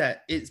think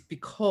that it's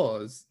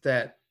because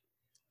that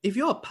if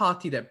you're a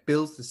party that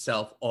builds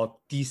itself on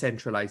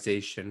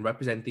decentralization,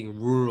 representing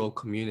rural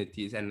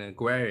communities and an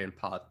agrarian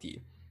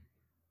party,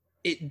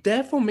 it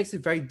therefore makes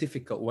it very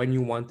difficult when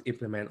you want to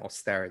implement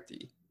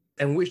austerity,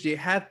 and which they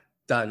have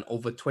done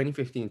over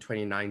 2015,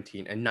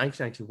 2019, and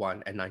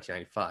 1991 and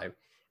 1995.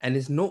 And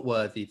it's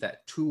noteworthy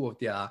that two of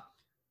their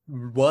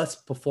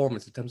worst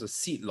performance in terms of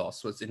seat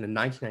loss was in the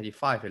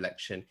 1995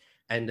 election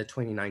and the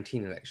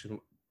 2019 election,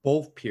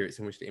 both periods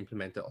in which they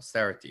implemented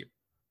austerity.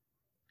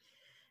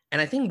 And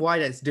I think why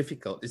that's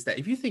difficult is that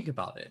if you think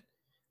about it,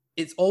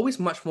 it's always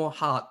much more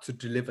hard to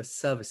deliver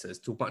services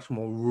to much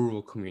more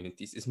rural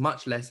communities. It's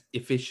much less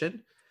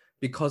efficient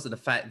because of the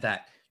fact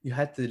that you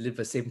have to deliver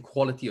the same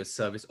quality of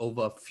service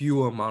over a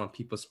fewer amount of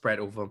people spread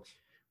over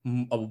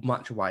a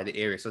much wider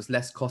area. So it's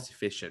less cost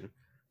efficient.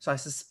 So I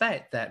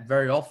suspect that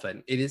very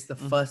often it is the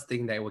first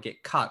thing that will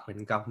get cut when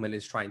the government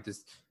is trying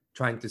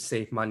to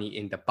save money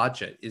in the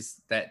budget,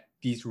 is that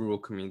these rural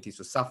communities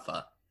will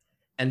suffer.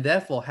 And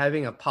therefore,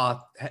 having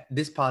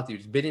this party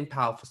which has been in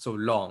power for so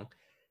long,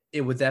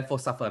 it would therefore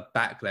suffer a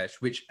backlash,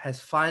 which has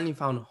finally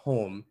found a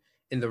home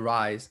in the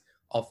rise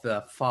of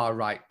the far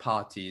right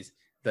parties,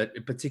 that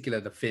in particular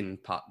the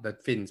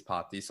Finns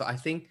party. So I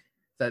think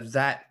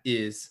that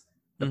is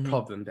the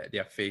problem that they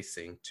are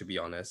facing, to be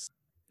honest.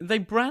 They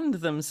brand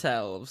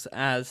themselves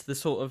as the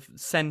sort of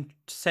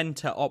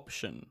centre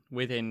option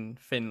within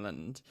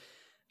Finland.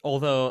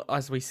 Although,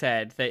 as we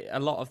said, a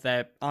lot of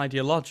their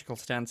ideological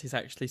stances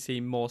actually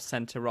seem more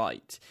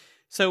centre-right.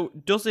 So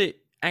does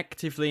it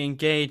actively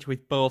engage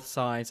with both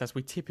sides, as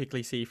we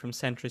typically see from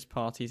centrist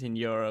parties in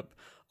Europe,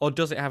 or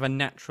does it have a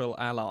natural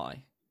ally?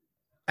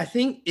 I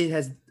think it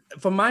has,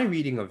 from my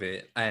reading of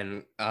it,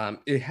 and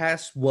it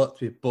has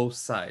worked with both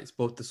sides,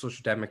 both the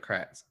Social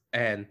Democrats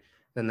and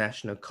the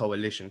National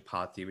Coalition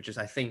Party, which is,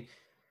 I think,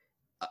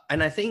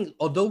 and I think,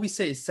 although we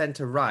say it's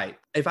center right,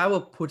 if I were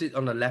put it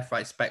on the left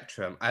right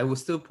spectrum, I will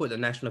still put the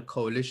National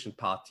Coalition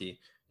Party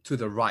to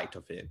the right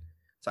of it.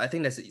 So I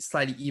think that's a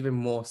slightly even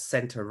more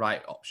center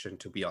right option,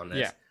 to be honest.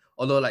 Yeah.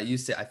 Although, like you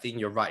said, I think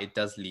you're right, it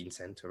does lean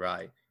center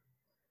right.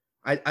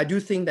 I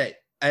do think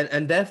that,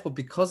 and therefore,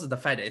 because of the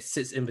fact that it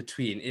sits in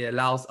between, it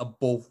allows a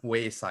both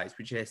way sides,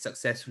 which it has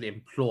successfully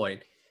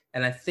employed.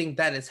 And I think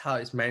that is how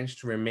it's managed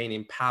to remain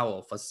in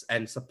power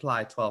and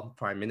supply 12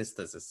 prime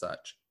ministers as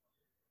such.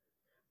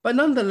 But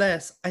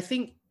nonetheless, I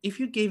think if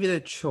you gave it a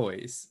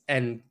choice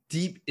and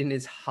deep in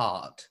its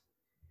heart,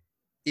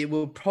 it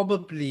will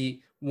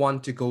probably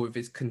want to go with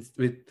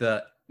with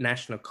the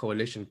National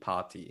Coalition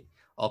Party,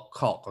 or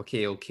KOK or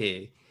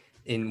KOK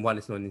in what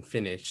is known in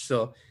Finnish.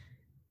 So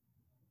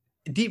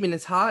deep in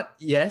its heart,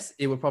 yes,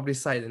 it will probably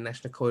side the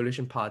National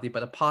Coalition Party, but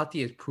the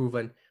party has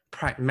proven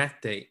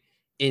pragmatic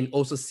in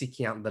also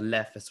seeking out the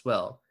left as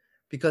well.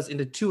 Because in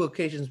the two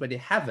occasions where they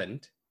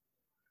haven't,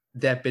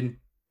 there have been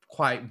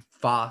quite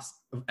vast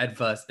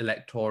adverse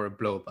electoral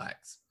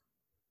blowbacks.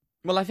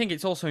 Well, I think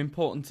it's also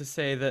important to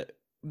say that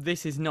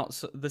this is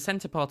not the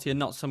Centre Party are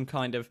not some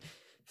kind of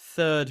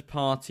third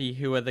party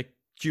who are the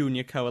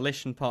junior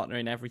coalition partner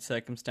in every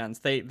circumstance.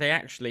 They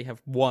actually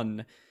have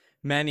won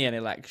many an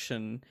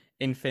election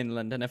in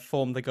Finland and have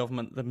formed the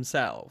government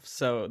themselves.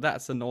 So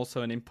that's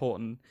also an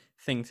important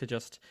thing to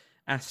just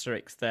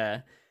asterisk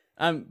there.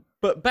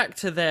 But back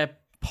to their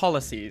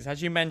policies.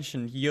 As you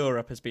mentioned,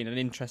 Europe has been an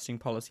interesting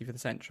policy for the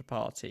Centre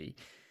Party,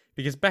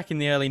 because back in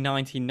the early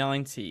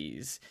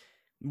 1990s,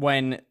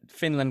 when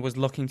Finland was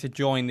looking to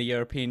join the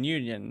European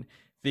Union,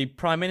 the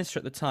Prime Minister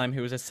at the time,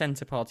 who was a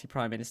Centre Party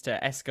Prime Minister,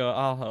 Esko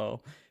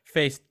Aho,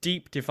 faced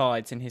deep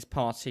divides in his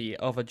party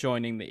over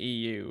joining the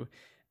EU,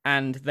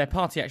 and their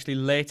party actually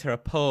later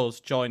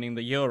opposed joining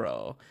the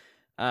euro,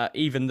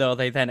 even though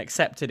they then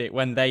accepted it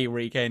when they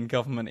regained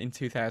government in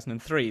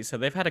 2003. So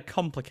they've had a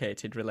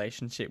complicated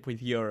relationship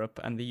with Europe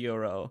and the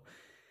euro.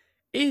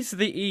 Is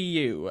the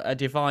EU a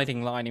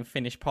dividing line in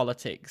Finnish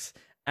politics,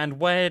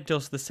 and where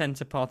does the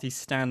Centre Party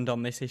stand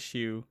on this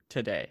issue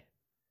today?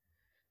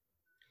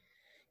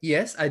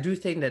 Yes, I do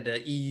think that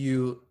the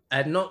EU,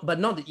 and not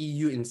the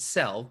EU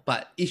itself,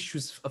 but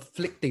issues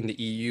afflicting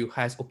the EU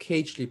has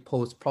occasionally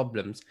posed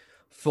problems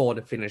for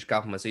the Finnish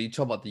government. So you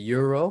talk about the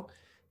euro,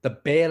 the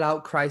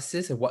bailout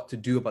crisis, and what to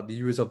do about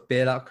the Eurozone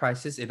bailout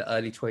crisis in the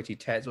early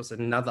 2010s was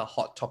another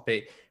hot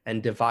topic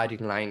and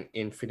dividing line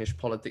in Finnish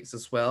politics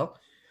as well.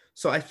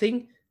 So I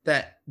think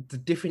that the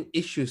different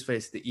issues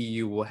faced the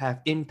EU will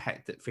have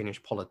impacted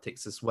Finnish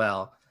politics as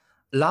well,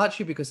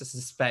 largely because I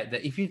suspect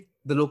that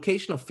the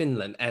location of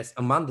Finland as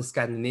among the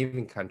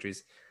Scandinavian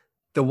countries,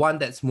 the one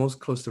that's most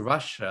close to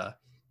Russia,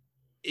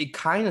 it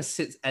kind of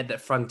sits at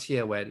that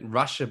frontier when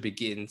Russia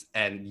begins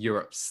and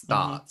Europe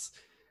starts.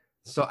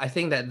 Mm-hmm. So I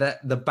think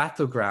that the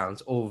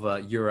battlegrounds over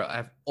Europe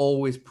have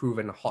always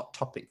proven a hot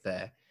topic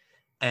there.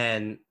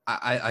 And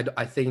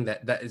I think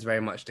that is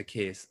very much the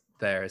case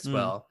there as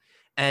well.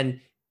 And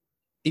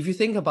if you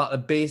think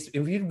about if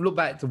you look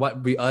back to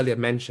what we earlier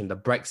mentioned, the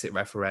Brexit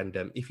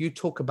referendum, if you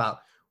talk about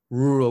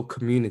rural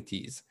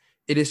communities,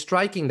 it is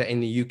striking that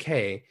in the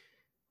UK,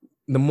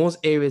 the most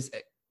areas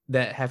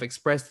that have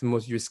expressed the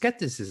most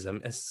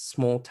Euroscepticism is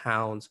small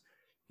towns,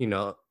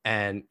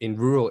 and in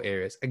rural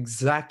areas,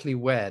 exactly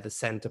where the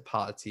Centre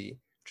Party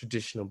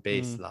traditional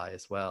base lie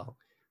as well.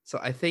 So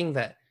I think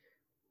that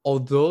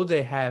although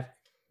they have,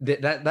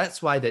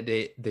 that's why that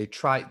they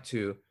tried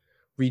to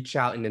reach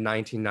out in the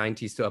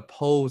 1990s to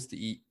oppose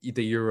the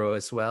euro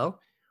as well.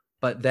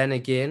 But then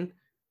again,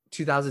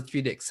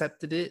 2003, they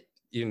accepted it,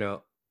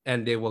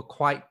 and they were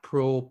quite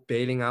pro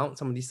bailing out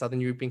some of these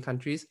Southern European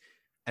countries.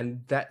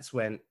 And that's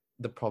when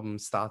the problem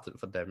started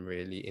for them,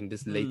 really, in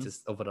this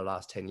latest, over the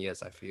last 10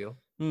 years, I feel.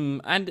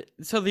 And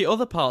so the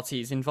other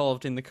parties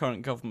involved in the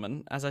current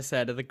government, as I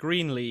said, are the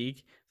Green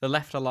League, the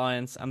Left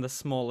Alliance, and the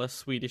smaller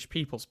Swedish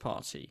People's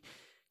Party.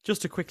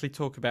 Just to quickly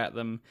talk about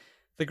them,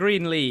 the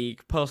Green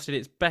League posted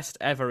its best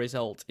ever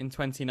result in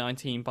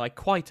 2019 by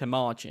quite a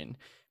margin,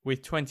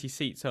 with 20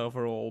 seats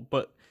overall,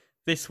 but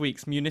this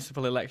week's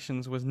municipal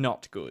elections was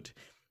not good.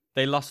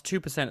 They lost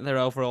 2% of their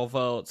overall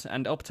vote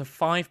and up to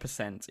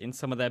 5% in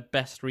some of their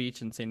best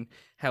regions in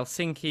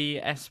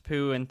Helsinki,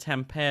 Espoo and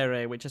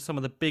Tampere, which are some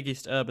of the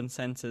biggest urban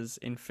centres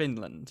in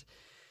Finland.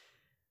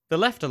 The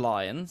Left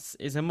Alliance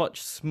is a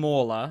much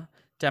smaller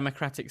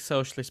Democratic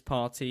Socialist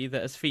Party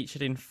that has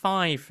featured in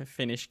 5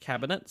 Finnish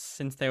cabinets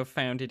since they were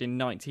founded in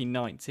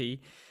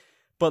 1990,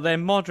 but their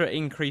moderate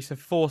increase of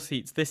 4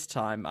 seats this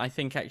time, I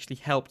think, actually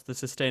helped the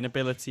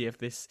sustainability of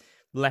this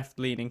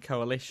left-leaning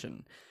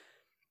coalition.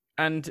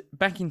 And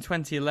back in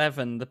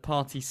 2011, the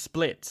party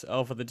split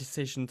over the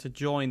decision to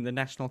join the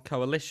National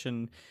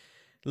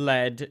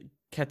Coalition-led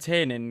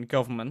Katainen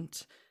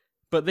government,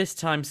 but this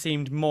time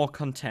seemed more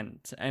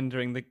content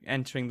entering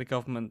the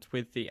government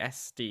with the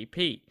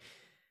SDP.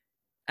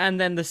 And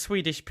then the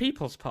Swedish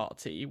People's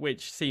Party,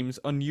 which seems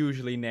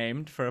unusually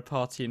named for a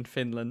party in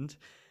Finland,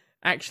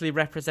 actually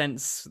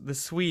represents the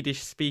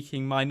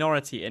Swedish-speaking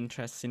minority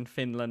interests in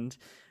Finland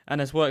and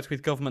has worked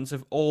with governments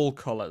of all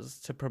colours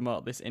to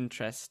promote this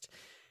interest.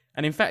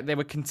 And in fact, they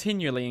were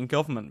continually in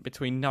government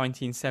between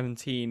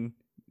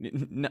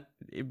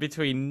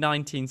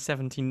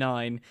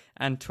 1979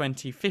 and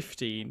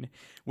 2015,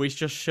 which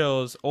just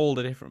shows all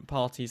the different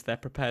parties they're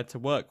prepared to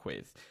work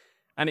with.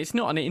 And it's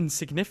not an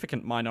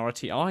insignificant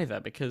minority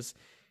either, because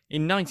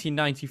in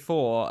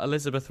 1994,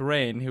 Elizabeth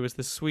Rehn, who was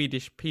the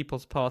Swedish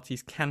People's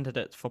Party's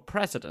candidate for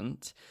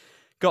president,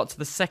 got to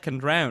the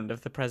second round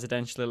of the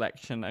presidential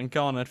election and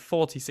garnered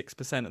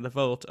 46% of the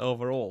vote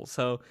overall.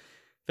 So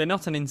they're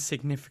not an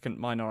insignificant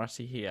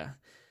minority here.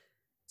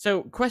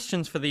 So,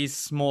 questions for these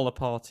smaller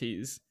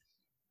parties.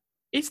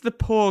 Is the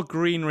poor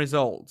Green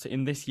result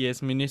in this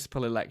year's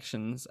municipal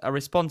elections a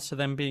response to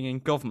them being in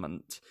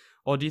government,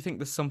 or do you think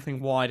there's something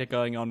wider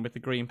going on with the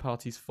Green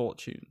Party's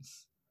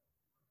fortunes?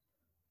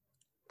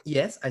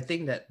 Yes, I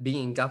think that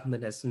being in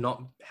government has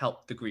not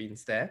helped the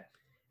Greens there,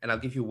 and I'll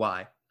give you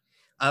why.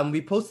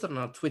 We posted on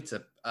our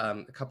Twitter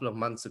a couple of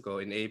months ago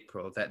in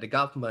April that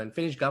the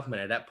Finnish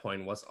government at that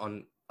point was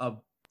on a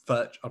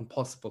verge on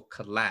possible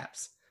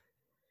collapse.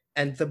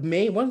 And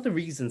one of the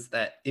reasons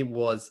that it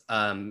was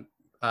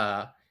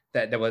that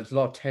there was a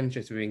lot of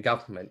tensions within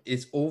government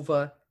is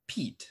over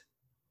peat,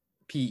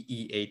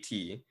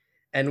 PEAT,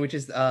 and which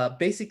is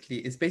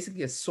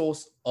basically a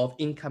source of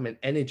income and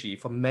energy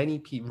for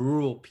many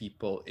rural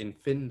people in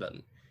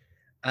Finland,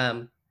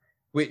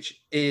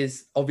 which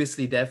is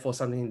obviously therefore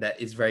something that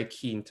is very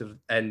keen to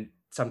and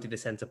something the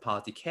Centre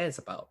Party cares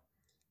about.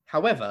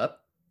 However,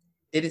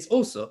 it is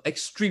also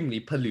extremely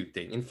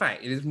polluting. In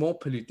fact, it is more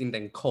polluting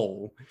than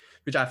coal,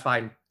 which I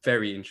find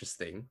very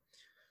interesting.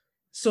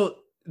 So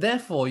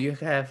therefore, you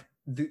have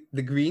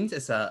the Greens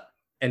as an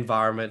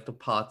environmental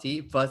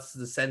party versus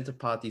the Centre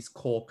Party's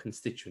core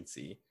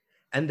constituency.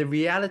 And the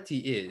reality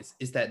is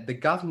that the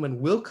government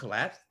will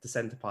collapse, the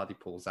Centre Party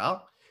pulls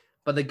out,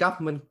 but the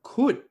government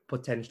could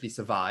potentially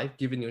survive,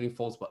 given it only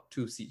falls about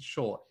 2 seats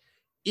short,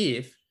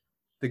 if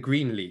the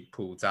Green League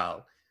pulls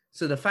out.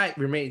 So the fact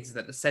remains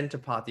that the Centre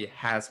Party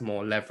has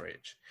more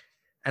leverage.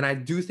 And I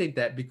do think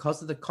that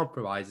because of the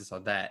compromises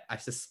on that, I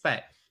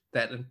suspect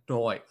that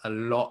annoyed a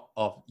lot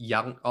of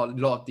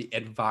the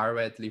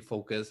environmentally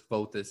focused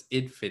voters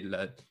in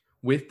Finland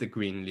with the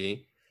Green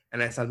League.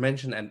 And as I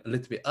mentioned a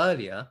little bit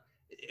earlier,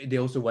 they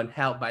also weren't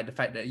helped by the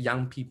fact that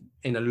young people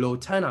in a low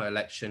turnout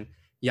election,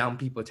 young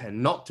people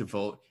tend not to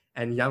vote,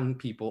 and young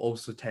people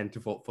also tend to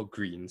vote for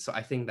Green. So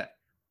I think that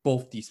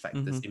both these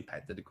factors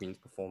impacted the Greens'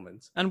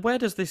 performance. And where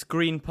does this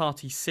Green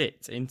Party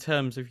sit in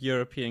terms of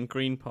European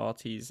Green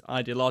parties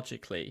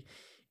ideologically?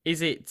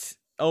 Is it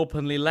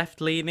openly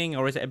left-leaning,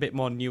 or is it a bit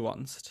more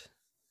nuanced?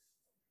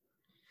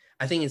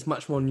 I think it's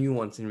much more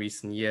nuanced in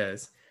recent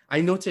years. I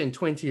noted in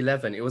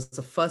 2011, it was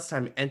the first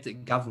time it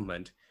entered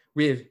government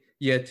with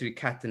Jyrki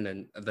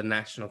Katainen, the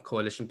National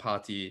Coalition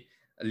Party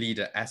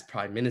leader, as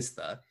prime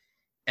minister.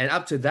 And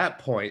up to that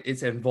point,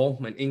 its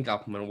involvement in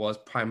government was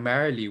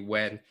primarily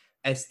when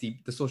the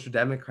Social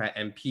Democrat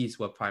MPs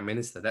were prime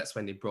minister. That's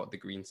when they brought the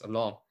Greens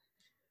along.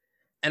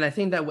 And I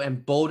think that will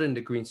embolden the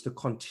Greens to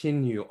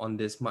continue on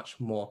this much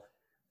more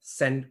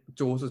to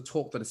also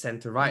talk to the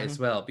center right as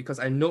well, because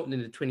I note in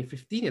the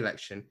 2015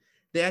 election,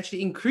 they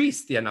actually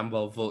increased their number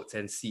of votes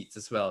and seats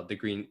as well. The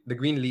Green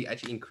League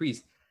actually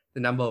increased the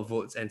number of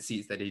votes and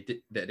seats that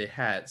they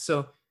had.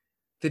 So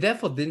they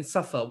therefore didn't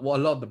suffer a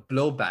lot of the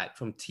blowback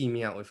from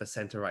teaming out with a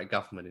center-right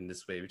government in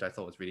this way, which I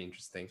thought was really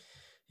interesting.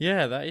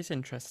 Yeah, that is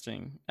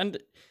interesting. And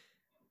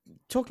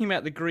talking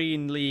about the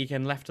Green League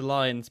and Left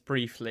Alliance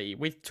briefly,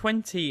 with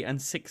 20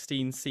 and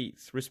 16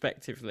 seats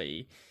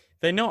respectively,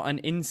 they're not an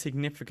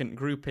insignificant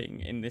grouping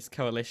in this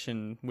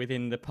coalition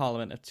within the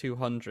Parliament of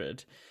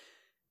 200.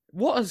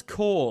 What has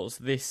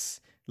caused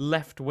this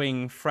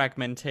left-wing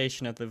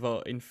fragmentation of the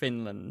vote in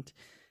Finland?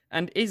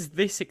 And is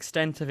this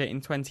extent of it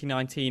in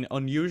 2019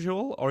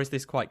 unusual, or is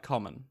this quite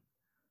common?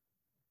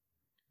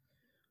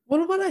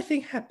 Well, what I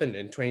think happened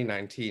in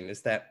 2019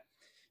 is that,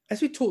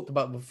 as we talked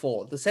about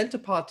before, the Centre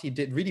Party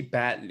did really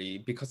badly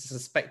because it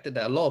suspected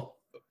that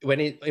when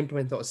it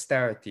implemented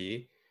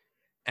austerity,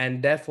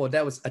 and therefore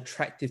that was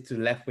attractive to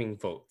left-wing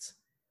votes.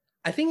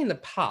 I think in the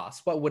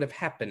past, what would have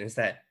happened is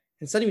that,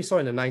 and suddenly we saw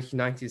in the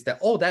 1990s, that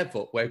all that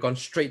vote would have gone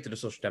straight to the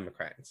Social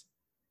Democrats.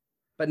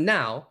 But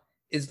now,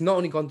 it's not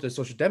only gone to the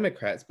Social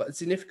Democrats, but a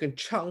significant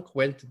chunk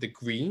went to the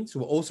Greens, who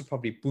were also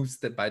probably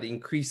boosted by the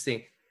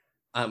increasing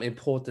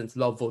importance a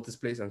lot of voters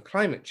place on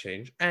climate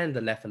change, and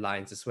the Left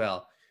Alliance as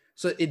well.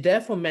 So it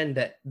therefore meant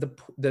that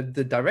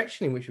the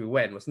direction in which we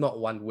went was not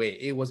one way,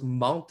 it was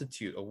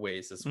multitude of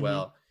ways as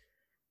well.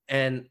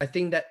 And I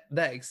think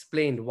that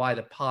explained why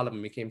the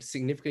parliament became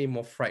significantly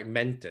more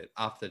fragmented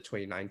after the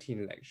 2019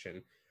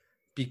 election.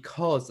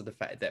 because of the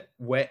fact that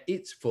where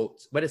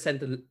the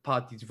center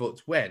party's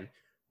votes went,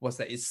 was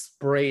that it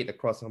sprayed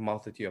across a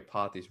multitude of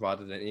parties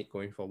rather than it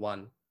going for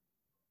one.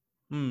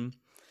 Hmm.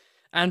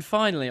 And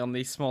finally, on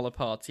these smaller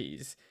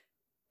parties,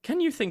 can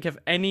you think of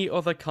any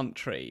other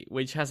country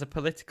which has a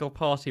political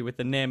party with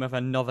the name of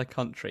another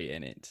country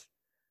in it?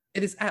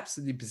 It is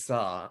absolutely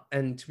bizarre,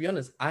 and to be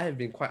honest, I have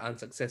been quite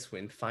unsuccessful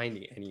in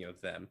finding any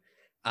of them.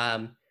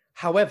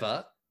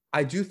 However,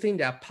 I do think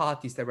there are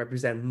parties that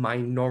represent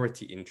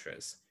minority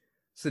interests.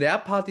 So there are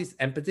parties,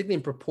 and particularly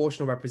in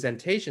proportional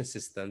representation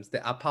systems,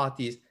 there are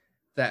parties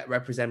that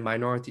represent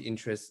minority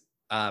interests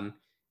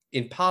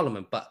in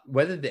parliament, but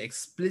whether they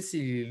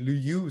explicitly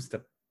use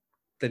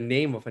the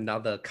name of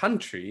another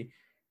country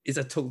is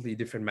a totally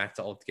different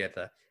matter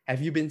altogether.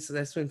 Have you been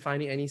successful in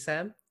finding any,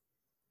 Sam?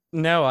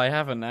 No, I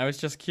haven't. I was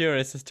just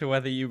curious as to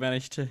whether you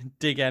managed to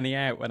dig any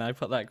out when I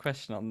put that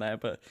question on there,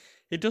 but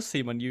it does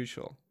seem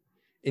unusual.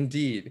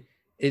 Indeed.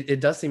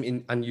 It does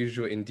seem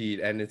unusual indeed.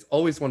 And it's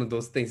always one of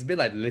those things, a bit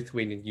like the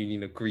Lithuanian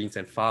Union of Greens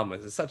and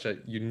Farmers. It's such a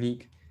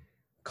unique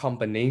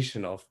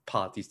combination of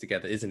parties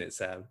together, isn't it,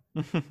 Sam?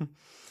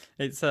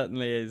 It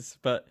certainly is,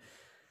 but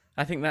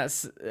I think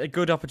that's a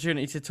good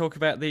opportunity to talk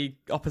about the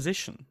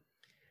opposition.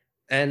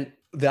 And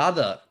the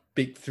other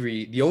big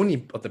three, the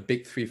only of the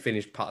big three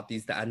Finnish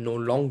parties that is no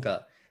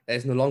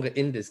longer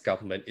in this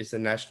government is the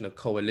National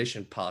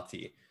Coalition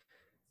Party,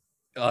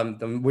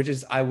 which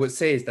is, I would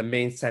say, is the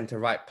main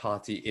center-right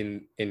party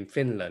in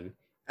Finland.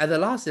 At the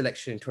last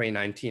election in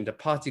 2019, the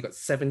party got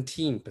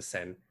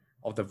 17%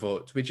 of the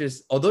vote, which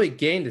is, although it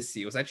gained the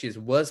seat, it was actually its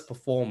worst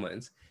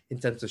performance in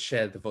terms of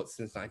share of the vote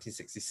since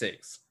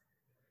 1966.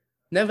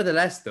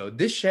 Nevertheless, though,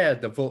 this share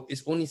of the vote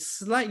is only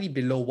slightly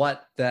below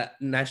what the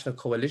National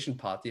Coalition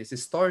Party has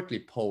historically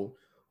polled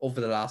over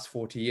the last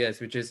 40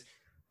 years, which is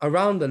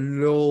around the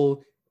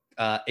low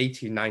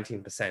 18,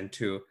 19%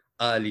 to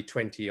early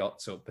 20 or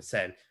so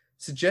percent,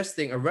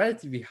 suggesting a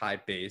relatively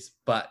high base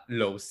but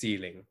low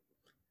ceiling.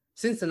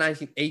 Since the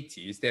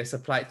 1980s, they have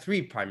supplied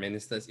three prime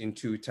ministers in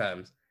 2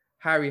 terms,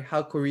 Harri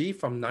Hakulinen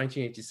from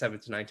 1987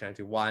 to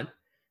 1991,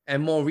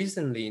 and more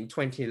recently in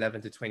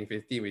 2011 to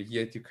 2015 with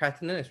Jyrki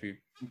Katainen, as we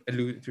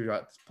alluded to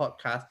throughout this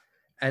podcast,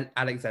 and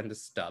Alexander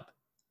Stubb.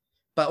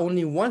 But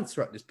only once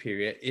throughout this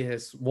period,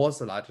 was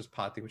the largest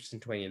party, which is in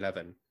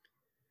 2011.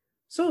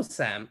 So,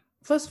 Sam,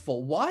 first of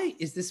all, why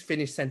is this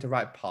Finnish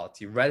centre-right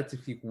party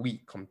relatively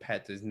weak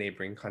compared to its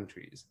neighbouring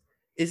countries?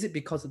 Is it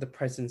because of the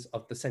presence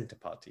of the Centre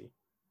Party?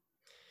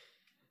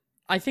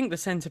 I think the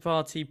Centre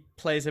Party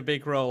plays a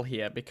big role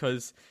here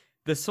because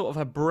there's sort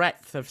of a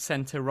breadth of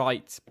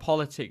centre-right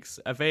politics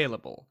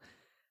available.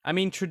 I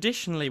mean,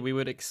 traditionally, we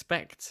would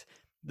expect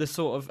the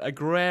sort of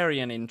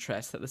agrarian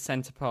interest that the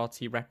Centre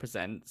Party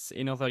represents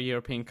in other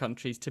European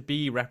countries to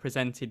be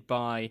represented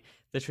by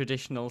the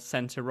traditional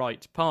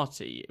centre-right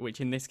party,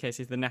 which in this case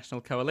is the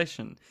National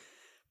Coalition.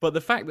 But the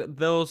fact that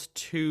those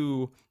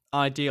two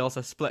ideals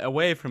are split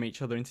away from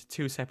each other into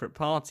two separate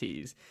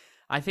parties,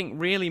 I think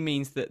really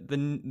means that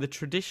the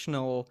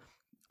traditional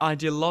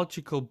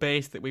ideological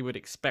base that we would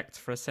expect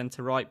for a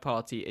centre-right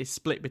party is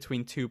split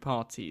between two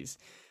parties.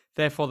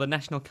 Therefore, the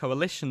National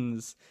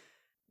Coalition's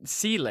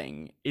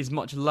ceiling is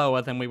much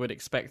lower than we would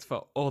expect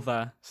for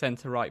other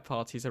centre-right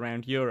parties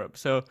around Europe.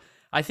 So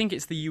I think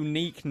it's the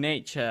unique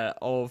nature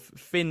of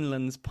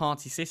Finland's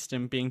party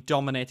system being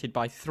dominated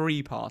by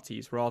three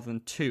parties rather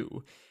than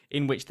two,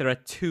 in which there are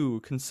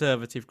two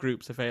conservative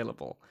groups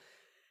available.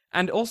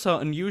 And also,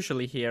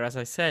 unusually here, as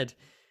I said,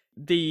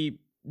 the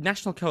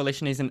National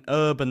Coalition is an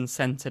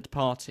urban-centred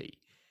party.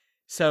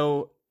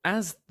 So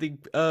as the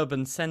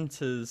urban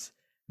centres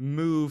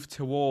move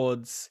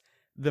towards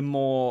the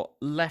more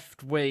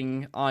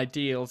left-wing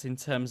ideals in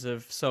terms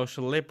of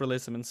social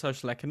liberalism and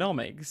social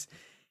economics,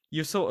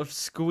 you're sort of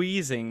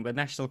squeezing the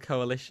National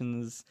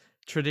Coalition's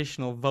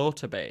traditional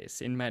voter base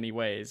in many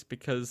ways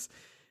because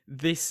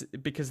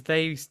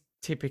they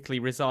typically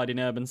reside in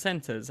urban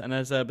centres, and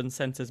as urban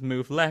centres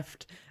move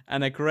left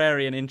and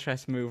agrarian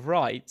interests move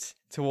right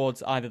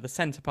towards either the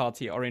Centre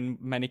Party or in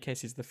many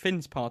cases the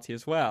Finns Party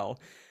as well,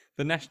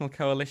 the National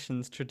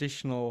Coalition's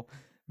traditional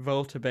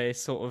voter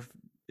base sort of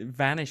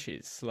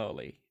vanishes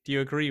slowly. Do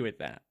you agree with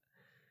that?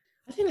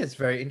 I think that's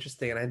very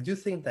interesting, and I do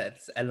think that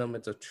there's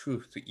elements of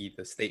truth to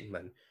either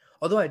statement.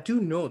 Although I do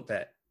note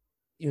that,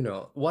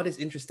 what is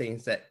interesting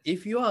is that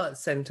if you are a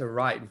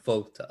centre-right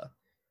voter,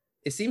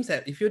 it seems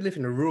that if you live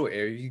in a rural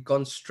area, you've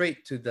gone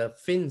straight to the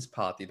Finns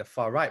Party, the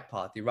far-right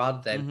party, rather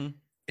than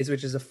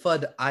which is a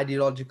further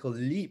ideological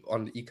leap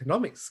on the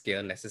economic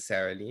scale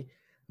necessarily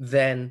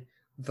than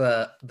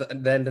the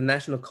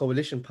National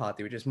Coalition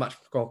Party, which is much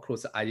more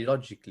closer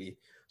ideologically.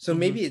 So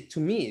maybe to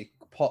me, it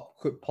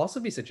could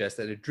possibly suggest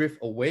that a drift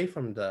away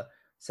from the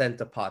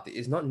Centre Party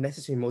is not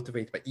necessarily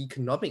motivated by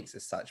economics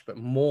as such, but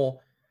more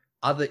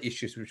other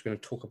issues which we're going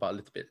to talk about a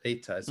little bit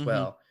later as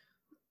well.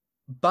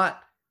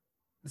 But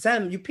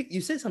Sam,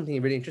 you said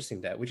something really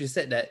interesting there, which is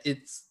that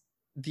it's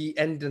the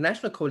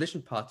National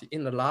Coalition Party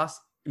in the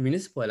last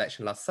municipal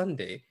election last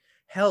Sunday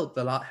held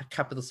the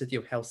capital city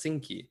of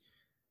Helsinki.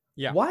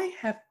 Yeah. Why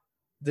have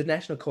the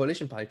National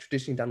Coalition Party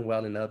traditionally done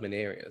well in urban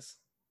areas?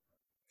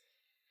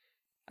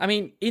 I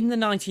mean, in the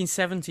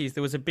 1970s,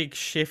 there was a big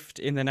shift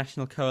in the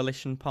National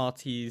Coalition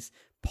Party's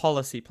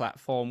policy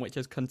platform, which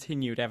has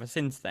continued ever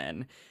since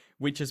then,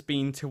 which has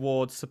been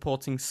towards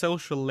supporting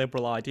social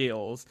liberal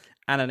ideals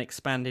and an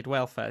expanded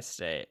welfare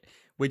state,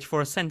 which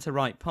for a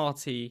centre-right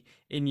party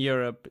in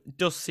Europe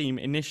does seem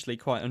initially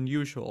quite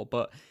unusual,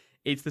 but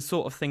it's the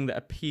sort of thing that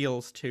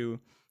appeals to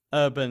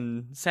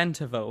urban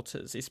centre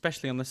voters,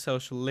 especially on the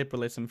social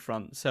liberalism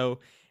front. So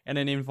in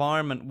an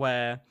environment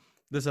where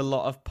there's a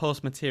lot of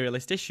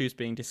post-materialist issues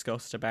being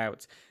discussed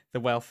about the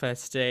welfare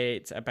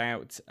state,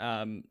 about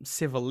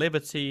civil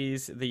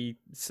liberties. The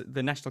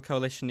National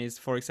Coalition is,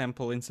 for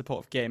example, in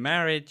support of gay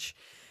marriage.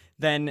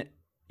 Then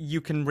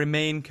you can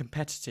remain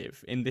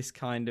competitive in this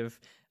kind of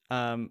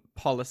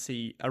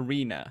policy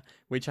arena,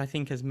 which I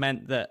think has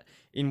meant that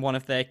in one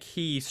of their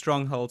key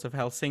strongholds of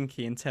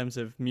Helsinki, in terms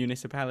of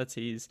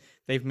municipalities,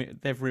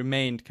 they've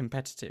remained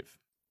competitive.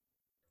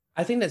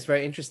 I think that's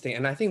very interesting.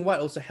 And I think what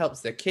also helps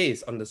their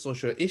case on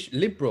the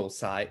liberal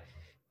side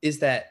is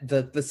that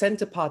the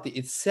Centre Party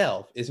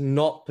itself is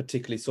not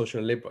particularly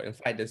social liberal. In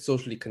fact, they're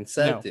socially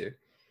conservative.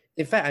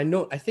 No. In fact,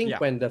 I think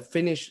when the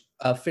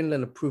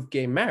Finland approved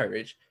gay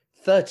marriage,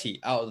 30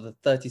 out of the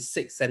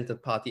 36 Centre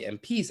Party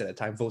MPs at the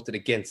time voted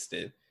against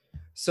it.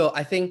 So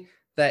I think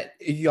that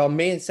if your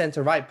main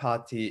centre-right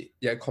party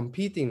you're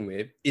competing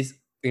with is,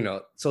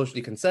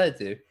 socially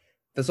conservative,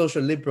 the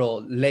social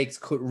liberal legs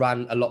could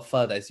run a lot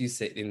further, as you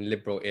said, in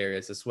liberal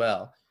areas as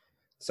well.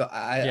 So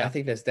I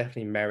think there's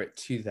definitely merit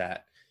to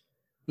that.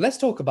 Let's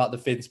talk about the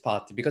Finns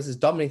party, because it's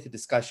dominated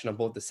discussion on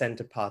both the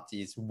Centre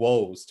Party's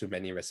woes to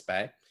many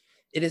respects.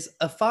 It is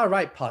a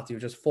far-right party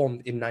which was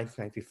formed in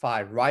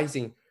 1995,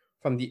 rising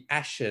from the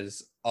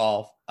ashes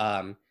of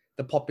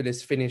the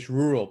populist Finnish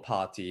Rural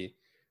Party,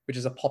 which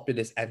is a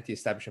populist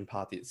anti-establishment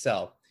party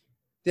itself.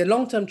 The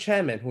long-term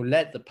chairman who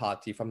led the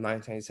party from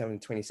 1997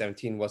 to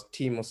 2017 was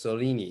Timo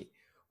Soini,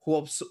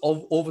 who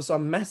oversaw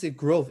massive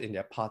growth in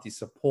their party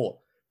support,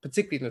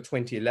 particularly in the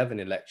 2011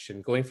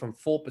 election, going from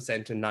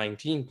 4% to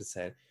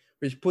 19%,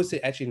 which puts it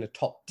actually in the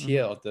top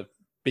tier of the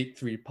big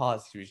three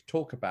parties we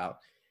talk about,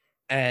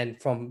 and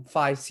from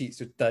 5 seats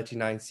to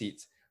 39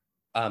 seats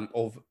from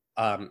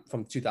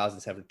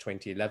 2007 to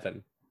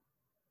 2011.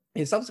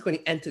 He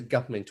subsequently entered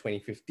government in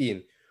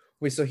 2015,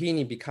 with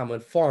Soini becoming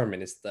foreign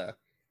minister.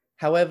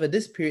 However,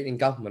 this period in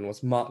government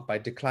was marked by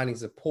declining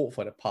support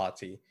for the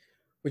party,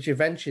 which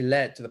eventually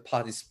led to the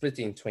party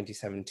splitting in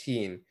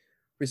 2017,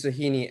 with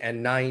Timo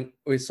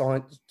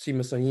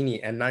Soini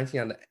and 19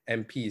 other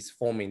MPs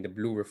forming the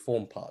Blue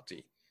Reform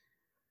Party.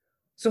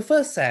 So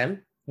first,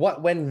 Sam,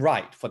 what went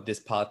right for this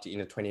party in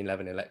the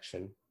 2011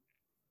 election?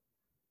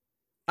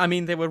 I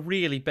mean, they were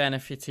really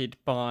benefited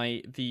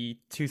by the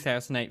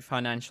 2008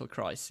 financial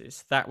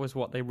crisis. That was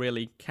what they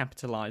really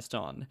capitalized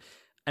on.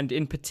 And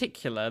in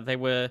particular, they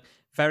were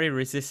very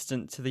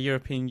resistant to the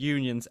European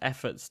Union's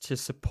efforts to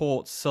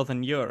support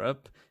Southern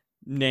Europe,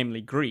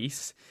 namely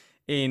Greece,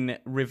 in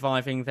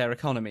reviving their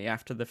economy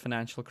after the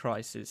financial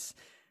crisis,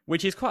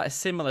 which is quite a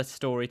similar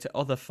story to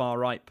other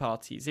far-right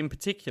parties, in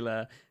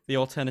particular the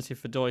Alternative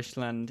for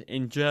Deutschland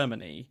in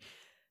Germany.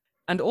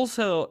 And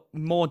also,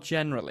 more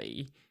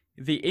generally,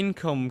 the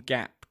income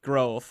gap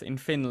growth in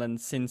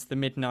Finland since the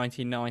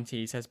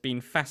mid-1990s has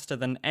been faster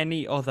than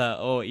any other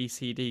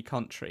OECD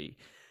country.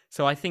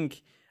 So I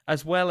think,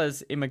 as well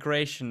as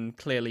immigration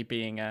clearly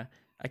being a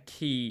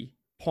key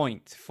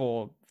point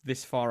for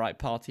this far-right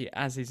party,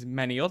 as is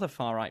many other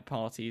far-right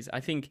parties, I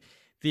think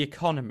the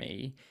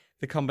economy,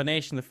 the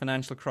combination of the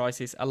financial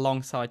crisis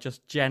alongside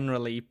just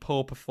generally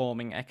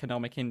poor-performing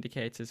economic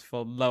indicators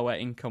for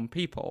lower-income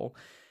people,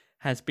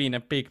 has been a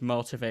big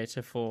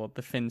motivator for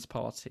the Finns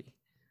party.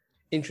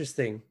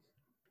 Interesting.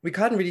 We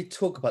can't really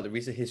talk about the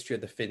recent history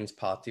of the Finns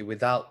party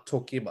without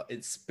talking about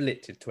its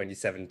split in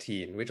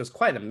 2017, which was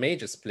quite a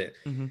major split,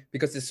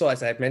 because it saw,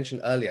 as I had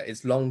mentioned earlier,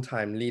 its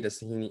longtime leader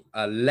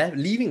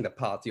leaving the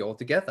party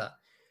altogether.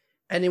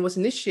 And it was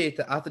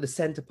initiated after the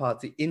Centre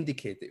Party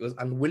indicated it was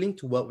unwilling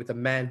to work with a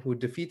man who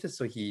defeated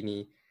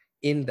Soini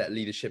in that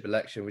leadership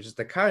election, which is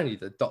the current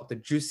leader, Dr.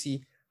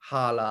 Jussi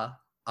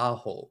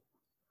Halla-aho.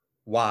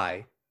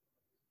 Why?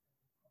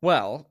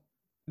 Well,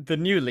 the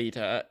new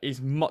leader is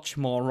much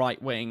more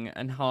right-wing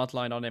and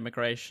hardline on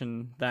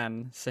immigration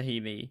than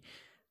Soini.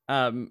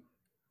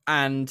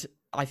 And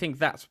I think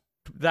that's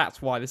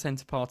why the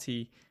Centre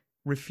Party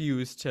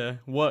refused to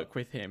work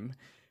with him.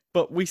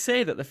 But we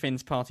say that the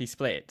Finns party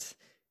split.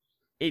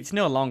 It's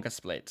no longer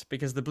split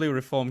because the Blue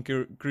Reform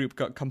group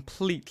got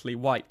completely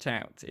wiped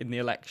out in the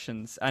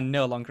elections and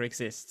no longer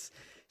exists.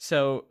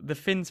 So the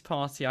Finns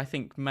party, I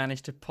think,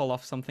 managed to pull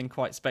off something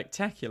quite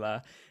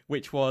spectacular,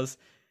 which was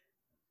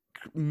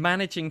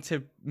managing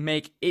to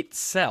make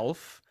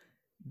itself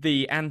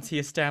the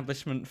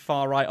anti-establishment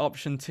far-right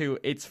option to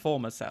its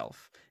former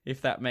self,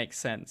 if that makes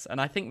sense. And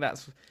I think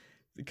that's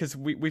because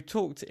we've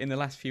talked in the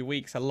last few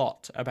weeks a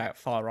lot about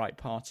far-right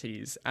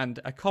parties, and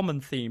a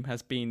common theme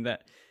has been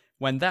that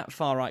when that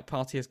far-right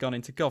party has gone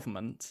into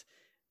government,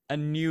 a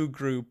new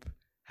group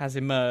has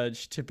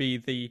emerged to be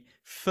the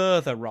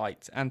further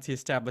right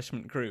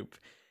anti-establishment group.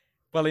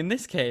 Well, in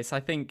this case, I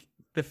think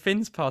the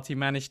Finns party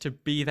managed to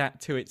be that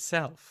to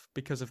itself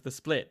because of the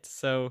split.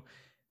 So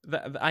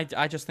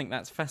I just think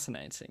that's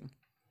fascinating.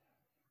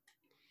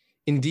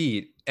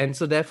 Indeed. And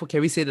so therefore,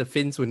 can we say the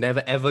Finns will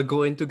never ever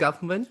go into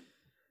government?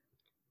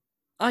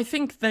 I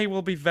think they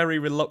will be very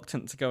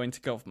reluctant to go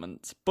into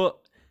government,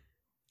 but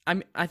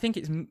I think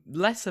it's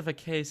less of a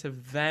case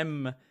of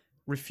them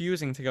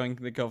refusing to go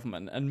into the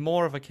government and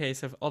more of a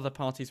case of other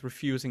parties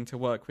refusing to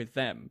work with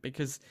them,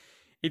 because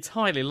it's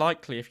highly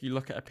likely, if you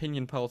look at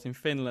opinion polls in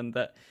Finland,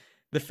 that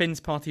the Finns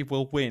party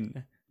will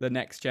win the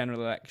next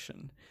general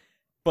election.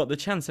 But the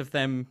chance of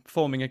them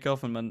forming a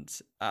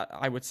government,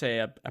 I would say,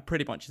 are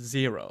pretty much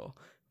zero,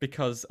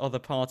 because other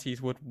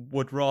parties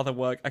would rather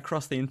work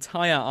across the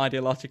entire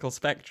ideological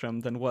spectrum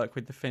than work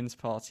with the Finns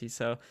party.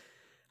 So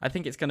I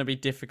think it's going to be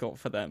difficult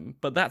for them.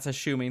 But that's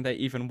assuming they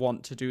even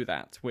want to do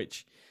that,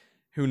 which,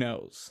 who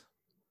knows?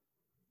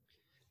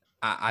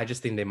 I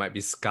just think they might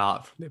be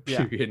scarred from their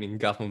period in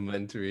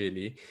government,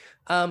 really.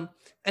 And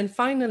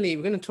finally,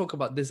 we're going to talk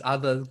about this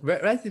other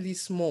relatively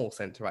small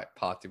centre-right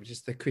party, which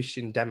is the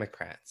Christian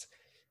Democrats.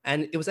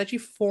 And it was actually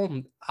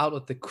formed out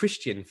of the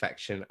Christian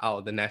faction, out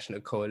of the National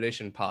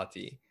Coalition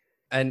Party.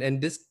 And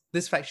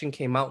this faction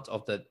came out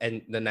of the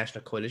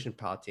National Coalition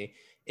Party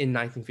in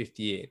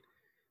 1958.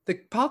 The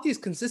party is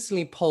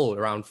consistently polled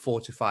around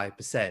 4 to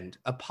 5%,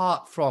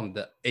 apart from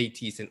the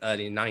 80s and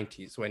early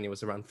 90s, when it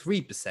was around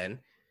 3%.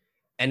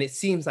 And it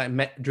seems like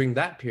during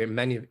that period,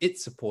 many of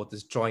its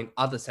supporters joined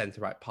other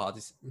centre-right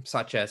parties,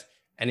 such as,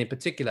 and in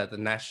particular, the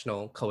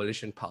National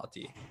Coalition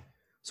Party.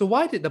 So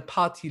why did the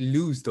party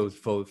lose those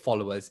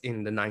followers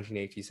in the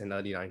 1980s and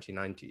early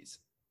 1990s?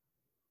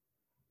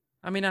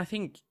 I mean, I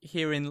think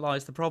herein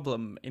lies the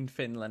problem in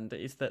Finland,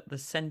 is that the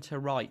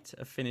centre-right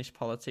of Finnish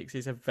politics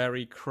is a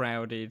very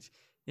crowded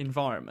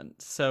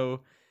environment.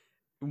 So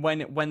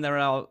when there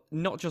are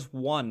not just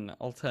one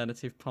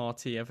alternative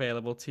party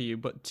available to you,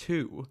 but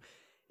two,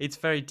 it's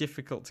very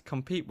difficult to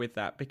compete with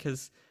that,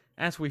 because,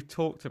 as we've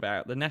talked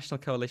about, the National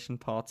Coalition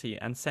Party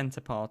and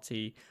Centre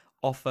Party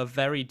offer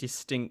very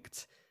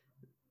distinct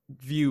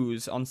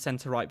views on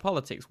centre-right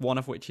politics, one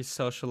of which is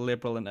social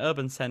liberal and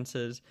urban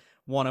centred,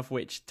 one of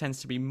which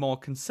tends to be more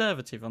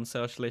conservative on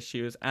social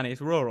issues and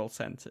is rural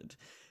centred.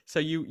 So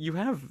you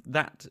have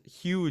that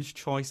huge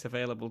choice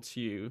available to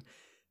you.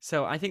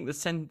 So I think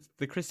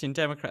the Christian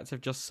Democrats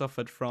have just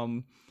suffered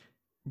from,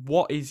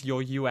 what is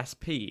your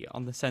USP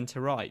on the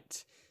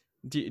centre-right?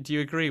 Do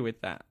you agree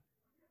with that?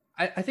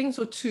 I think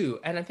so too.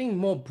 And I think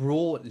more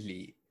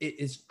broadly, it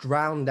is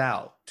drowned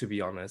out, to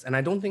be honest. And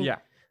I don't think... Yeah.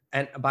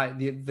 And by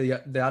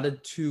the other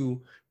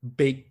two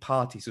big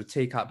parties who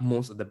take up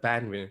most of the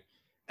bandwidth.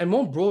 And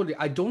more broadly,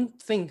 I don't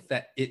think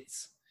that it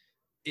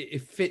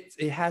fits,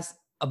 it has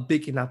a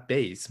big enough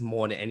base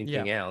more than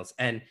anything else,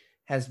 and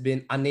has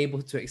been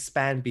unable to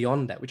expand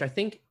beyond that, which I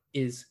think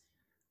is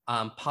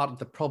part of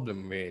the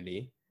problem,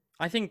 really.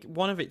 I think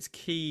one of its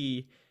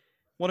key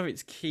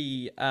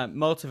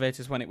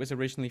motivators when it was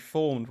originally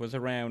formed was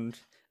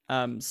around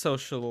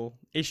social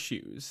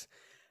issues.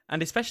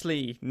 And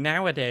especially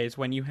nowadays,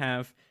 when you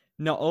have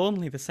not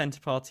only the Centre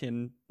Party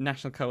and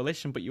National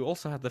Coalition, but you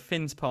also have the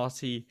Finns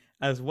Party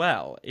as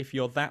well. If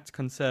you're that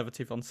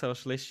conservative on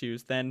social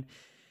issues, then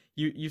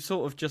you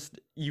sort of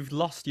you've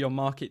lost your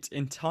market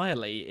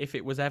entirely, if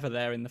it was ever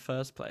there in the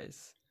first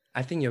place.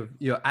 I think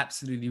you're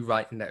absolutely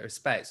right in that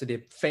respect. So they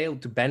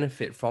failed to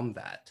benefit from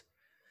that.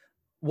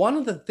 One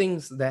of the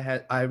things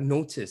that I've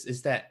noticed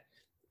is that,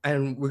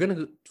 and we're going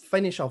to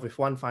finish off with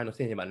one final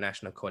thing about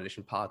National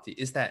Coalition Party,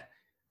 is that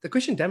the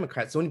Christian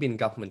Democrats only been in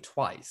government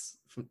twice,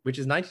 which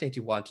is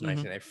 1981 to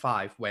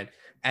 1995, when,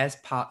 as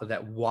part of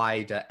that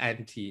wider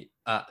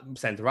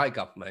anti-centre-right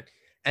government,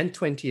 and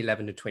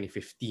 2011 to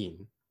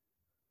 2015.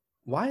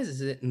 Why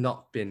has it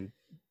not been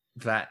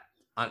that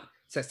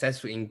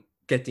successful in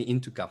getting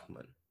into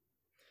government?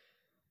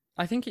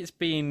 I think it's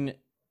been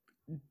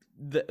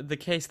the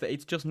case that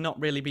it's just not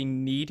really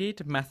been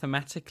needed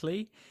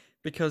mathematically,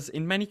 because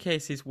in many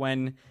cases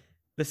when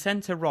the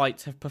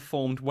centre-right have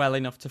performed well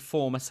enough to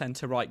form a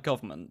centre-right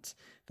government,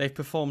 they've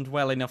performed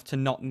well enough to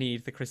not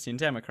need the Christian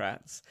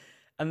Democrats.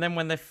 And then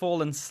when they've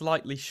fallen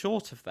slightly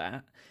short of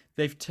that,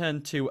 they've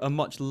turned to a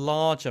much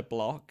larger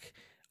bloc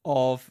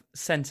of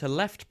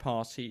centre-left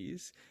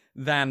parties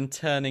than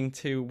turning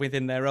to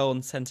within their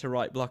own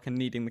centre-right bloc and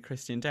needing the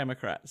Christian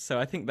Democrats. So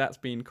I think that's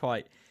been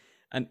quite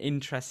an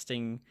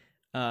interesting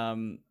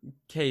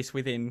case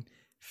within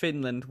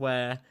Finland,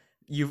 where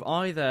you've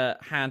either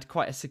had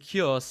quite a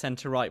secure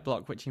centre-right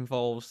bloc, which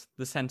involves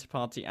the Centre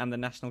Party and the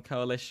National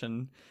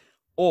Coalition,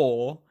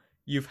 or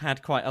you've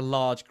had quite a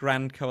large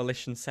grand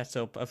coalition set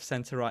up of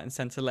centre-right and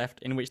centre-left,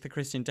 in which the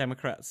Christian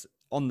Democrats,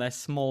 on their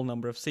small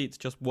number of seats,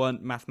 just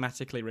weren't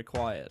mathematically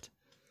required.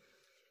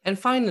 And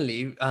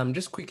finally,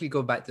 just quickly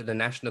go back to the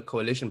National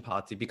Coalition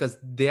Party, because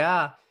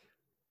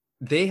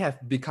they have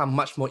become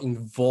much more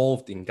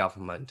involved in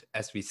government,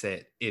 as we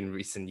said, in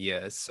recent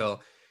years. So,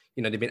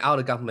 they've been out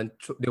of government.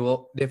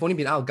 They've only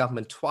been out of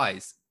government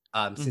twice,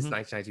 since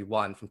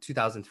 1991, from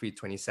 2003 to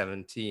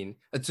 2017,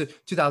 to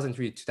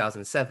 2003 to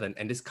 2007,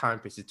 and this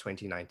current period is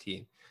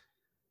 2019.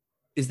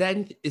 Is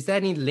there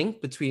any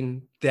link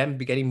between them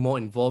getting more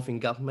involved in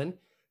government,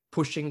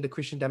 pushing the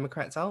Christian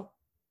Democrats out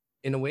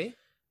in a way?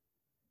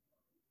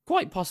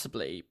 Quite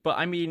possibly, but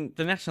I mean,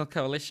 the National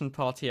Coalition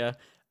Party are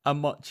a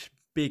much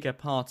bigger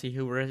party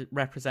who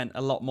represent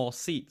a lot more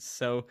seats,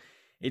 so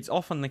it's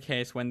often the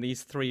case when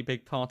these three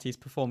big parties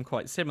perform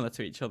quite similar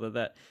to each other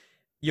that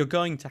you're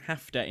going to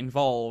have to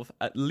involve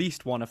at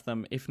least one of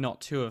them, if not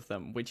two of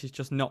them, which is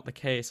just not the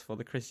case for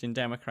the Christian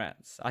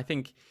Democrats. I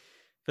think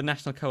the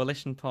National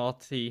Coalition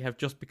Party have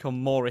just become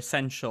more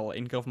essential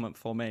in government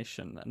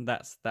formation, and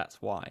that's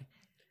why.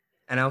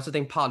 And I also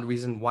think part of the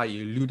reason why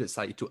you alluded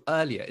slightly to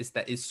earlier is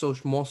that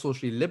it's more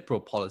socially liberal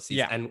policies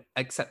and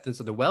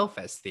acceptance of the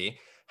welfare state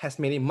has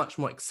made it much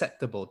more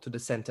acceptable to the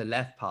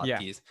center-left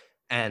parties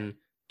and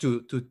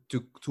to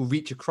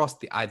reach across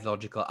the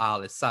ideological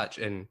aisle as such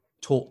and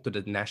talk to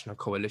the National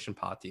Coalition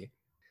Party.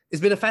 It's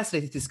been a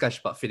fascinating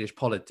discussion about Finnish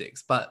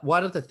politics, but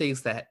one of the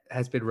things that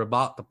has been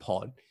remarked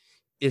upon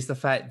is the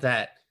fact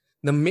that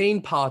the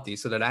main party,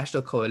 so the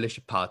National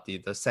Coalition Party,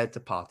 the Centre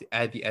Party,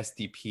 and the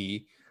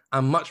SDP,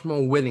 are much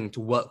more willing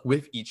to work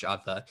with each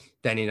other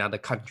than in other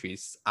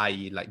countries,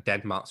 i.e. like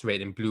Denmark's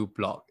Red and Blue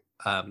Bloc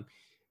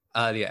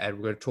earlier, and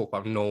we're going to talk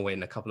about Norway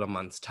in a couple of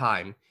months'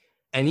 time,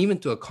 and even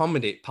to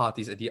accommodate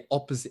parties at the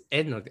opposite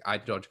end of the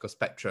ideological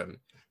spectrum.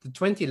 The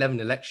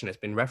 2011 election has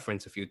been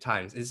referenced a few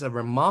times. It's a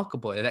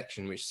remarkable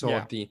election which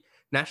saw the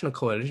National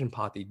Coalition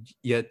Party,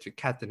 Jyrki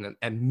Katainen,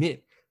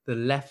 admit the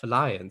Left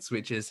Alliance,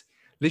 which is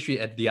literally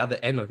at the other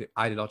end of the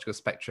ideological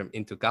spectrum,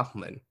 into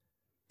government.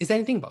 Is there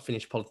anything about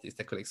Finnish politics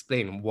that could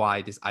explain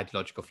why this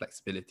ideological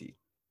flexibility?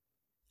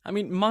 I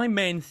mean, my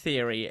main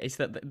theory is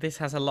that this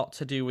has a lot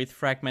to do with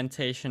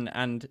fragmentation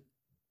and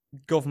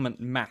government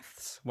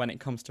maths when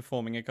it comes to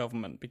forming a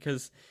government,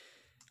 because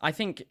I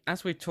think,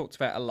 as we've talked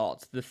about a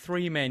lot, the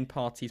three main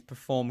parties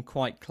perform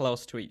quite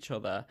close to each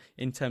other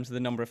in terms of the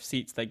number of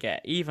seats they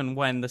get, even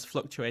when there's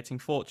fluctuating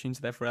fortunes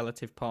of their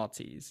relative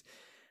parties,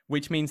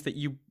 which means that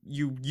you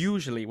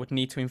usually would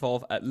need to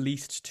involve at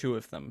least two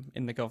of them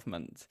in the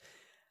government.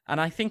 And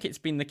I think it's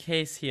been the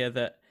case here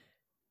that,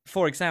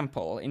 for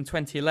example, in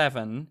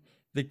 2011,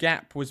 the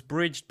gap was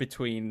bridged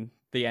between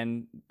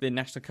the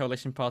National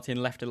Coalition Party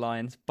and Left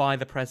Alliance by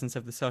the presence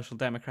of the Social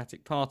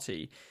Democratic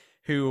Party,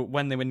 who,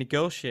 when they were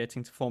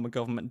negotiating to form a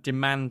government,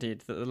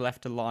 demanded that the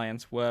Left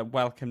Alliance were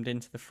welcomed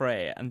into the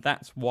fray. And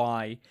that's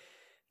why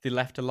the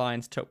Left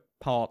Alliance took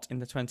part in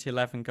the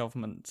 2011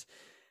 government.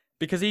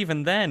 Because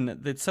even then,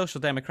 the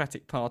Social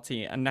Democratic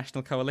Party and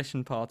National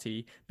Coalition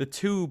Party, the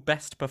two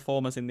best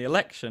performers in the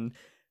election,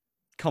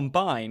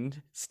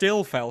 combined,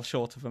 still fell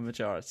short of a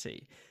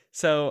majority.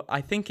 So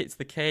I think it's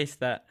the case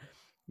that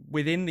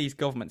within these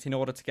governments, in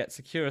order to get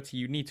security,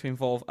 you need to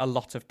involve a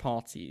lot of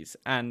parties.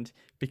 And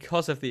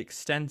because of the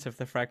extent of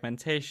the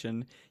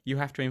fragmentation, you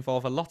have to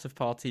involve a lot of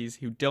parties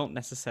who don't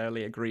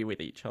necessarily agree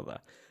with each other.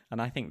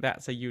 And I think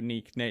that's a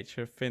unique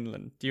nature of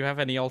Finland. Do you have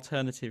any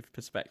alternative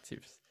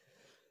perspectives?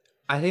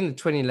 I think the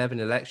 2011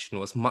 election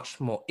was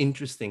much more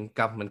interesting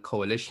government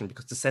coalition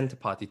because the Centre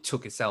Party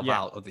took itself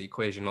out of the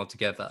equation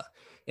altogether.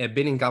 It had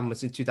been in government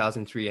since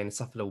 2003 and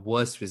suffered a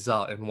worse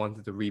result and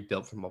wanted to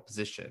rebuild from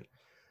opposition.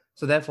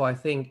 So therefore, I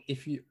think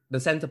the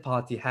Centre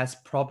Party has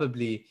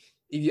probably,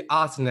 if you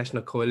ask the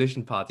National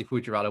Coalition Party who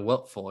would you rather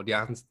work for,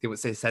 they would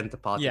say Centre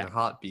Party in a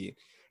heartbeat.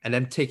 And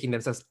them taking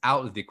themselves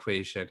out of the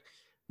equation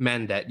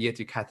meant that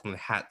Jyrki Katainen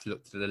had to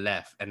look to the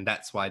left, and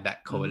that's why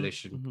that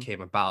coalition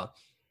came about.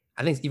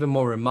 I think it's even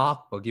more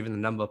remarkable given the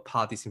number of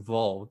parties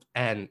involved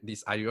and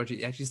this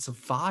ideology actually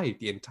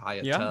survived the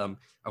entire term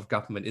of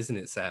government, isn't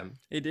it, Sam?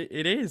 It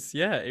is,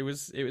 yeah. It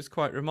was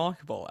quite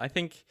remarkable. I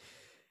think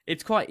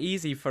it's quite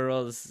easy for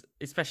us,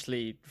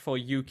 especially for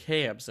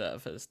UK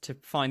observers, to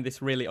find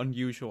this really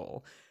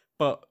unusual.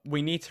 But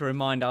we need to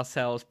remind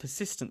ourselves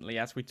persistently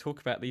as we talk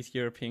about these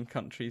European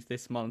countries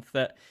this month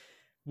that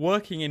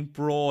working in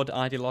broad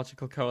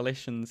ideological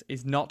coalitions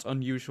is not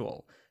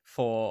unusual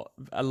for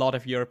a lot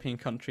of European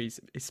countries,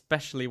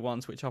 especially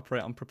ones which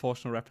operate on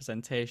proportional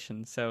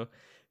representation.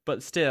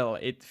 But still,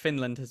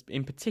 Finland has,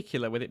 in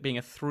particular, with it being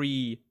a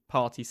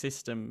three-party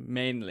system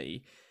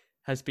mainly,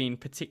 has been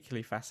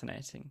particularly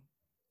fascinating.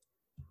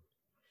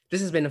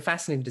 This has been a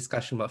fascinating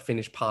discussion about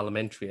Finnish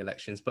parliamentary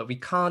elections, but we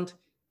can't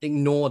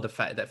ignore the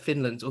fact that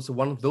Finland is also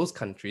one of those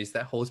countries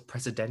that holds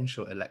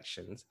presidential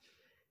elections,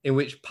 in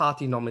which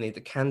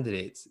party-nominated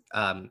candidates,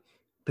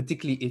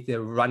 particularly if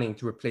they're running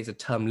to replace a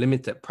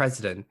term-limited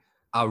president,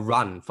 are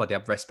run for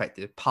their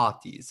respective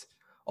parties.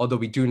 Although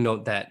we do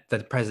note that the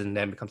president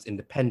then becomes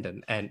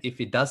independent, and if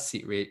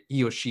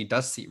he or she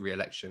does seek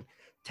re-election,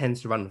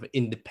 tends to run for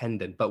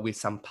independent, but with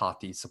some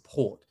party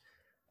support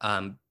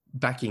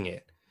backing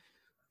it.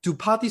 Do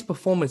parties'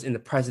 performance in the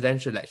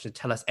presidential election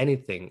tell us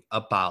anything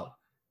about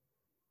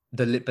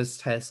the litmus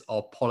test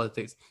of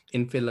politics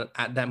in Finland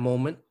at that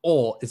moment,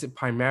 or is it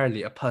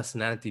primarily a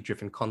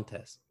personality-driven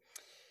contest?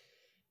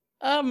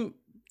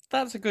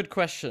 That's a good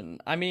question.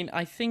 I mean,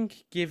 I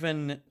think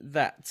given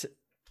that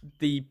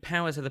the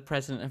powers of the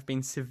president have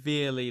been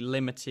severely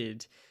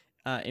limited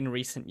in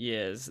recent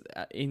years,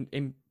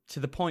 to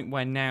the point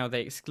where now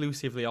they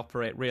exclusively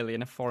operate really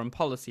in a foreign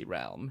policy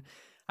realm.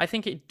 I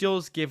think it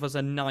does give us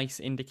a nice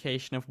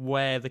indication of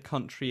where the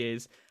country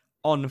is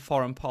on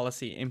foreign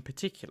policy in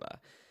particular.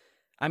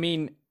 I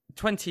mean,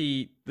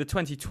 the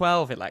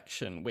 2012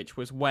 election, which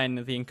was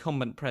when the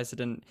incumbent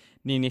president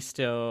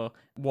Niinistö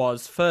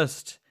was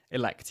first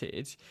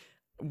elected,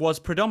 was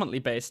predominantly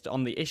based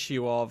on the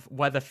issue of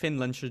whether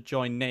Finland should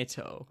join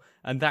NATO,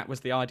 and that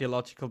was the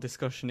ideological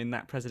discussion in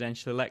that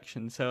presidential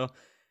election. So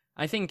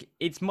I think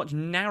it's much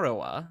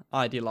narrower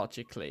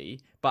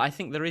ideologically, but I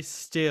think there is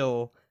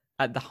still,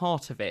 at the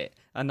heart of it,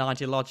 an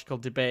ideological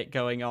debate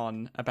going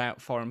on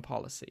about foreign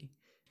policy.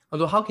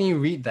 Although, how can you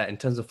read that in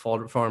terms of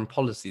foreign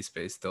policy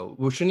space, though?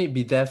 Well, shouldn't it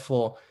be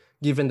therefore,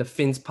 given the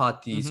Finns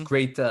party's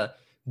greater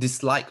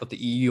dislike of the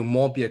EU,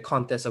 more be a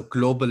contest of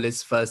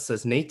globalists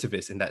versus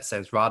nativists in that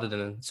sense, rather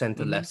than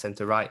center-left,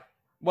 center-right?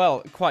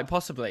 Well, quite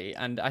possibly,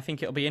 and I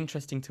think it'll be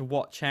interesting to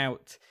watch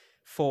out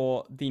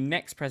for the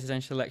next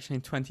presidential election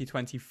in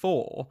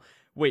 2024,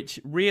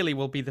 which really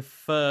will be the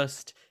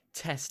first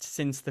test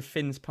since the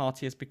Finns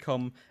party has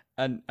become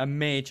a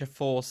major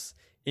force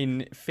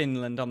in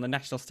Finland on the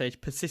national stage,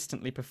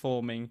 persistently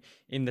performing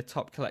in the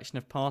top collection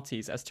of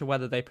parties, as to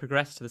whether they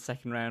progress to the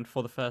second round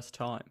for the first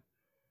time.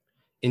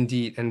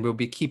 Indeed, and we'll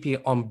be keeping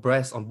on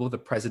abreast on both the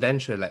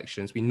presidential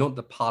elections. We note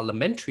the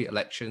parliamentary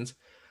elections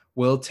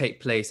will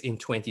take place in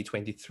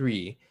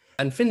 2023.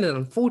 And Finland,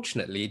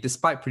 unfortunately,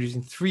 despite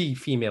producing 3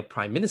 female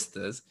prime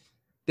ministers,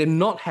 they've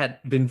not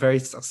been very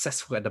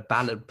successful at the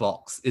ballot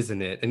box,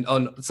 isn't it? And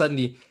on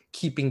suddenly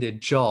keeping their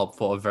job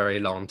for a very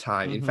long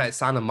time. In fact,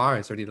 Sanna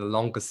Marin is already the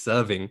longest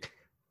serving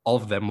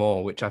of them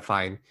all, which I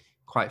find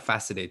quite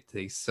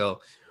fascinating. So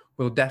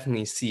we'll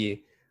definitely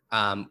see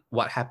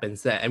what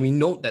happens there. And we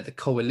note that the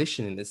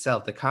coalition in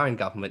itself, the current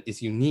government,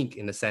 is unique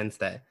in the sense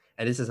that,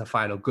 and this is a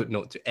final good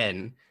note to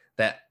end,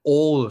 that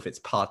all of its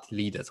party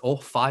leaders, all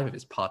 5 of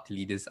its party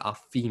leaders are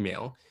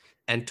female,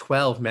 and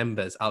 12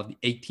 members out of the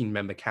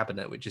 18-member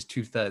cabinet, which is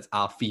 2/3,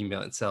 are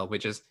female itself,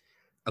 which is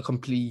a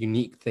completely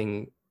unique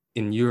thing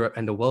in Europe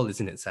and the world,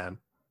 isn't it, Sam?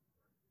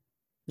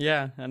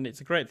 Yeah, and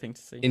it's a great thing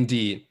to see.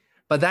 Indeed.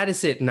 But that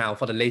is it now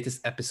for the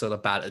latest episode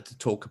of Ballot to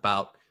talk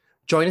about.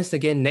 Join us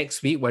again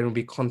next week when we'll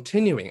be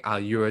continuing our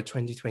Euro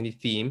 2020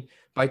 theme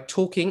by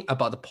talking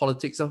about the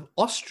politics of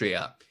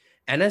Austria.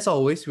 And as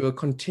always, we will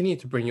continue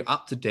to bring you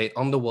up to date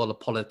on the world of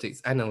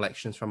politics and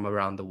elections from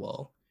around the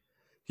world.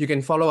 You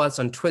can follow us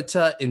on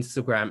Twitter,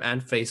 Instagram,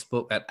 and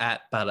Facebook at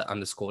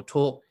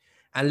 @ballot_talk,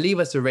 and leave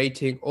us a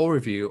rating or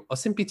review, or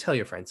simply tell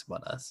your friends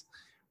about us.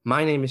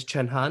 My name is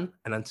Chen Han,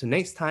 and until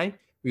next time,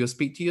 we will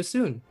speak to you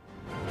soon.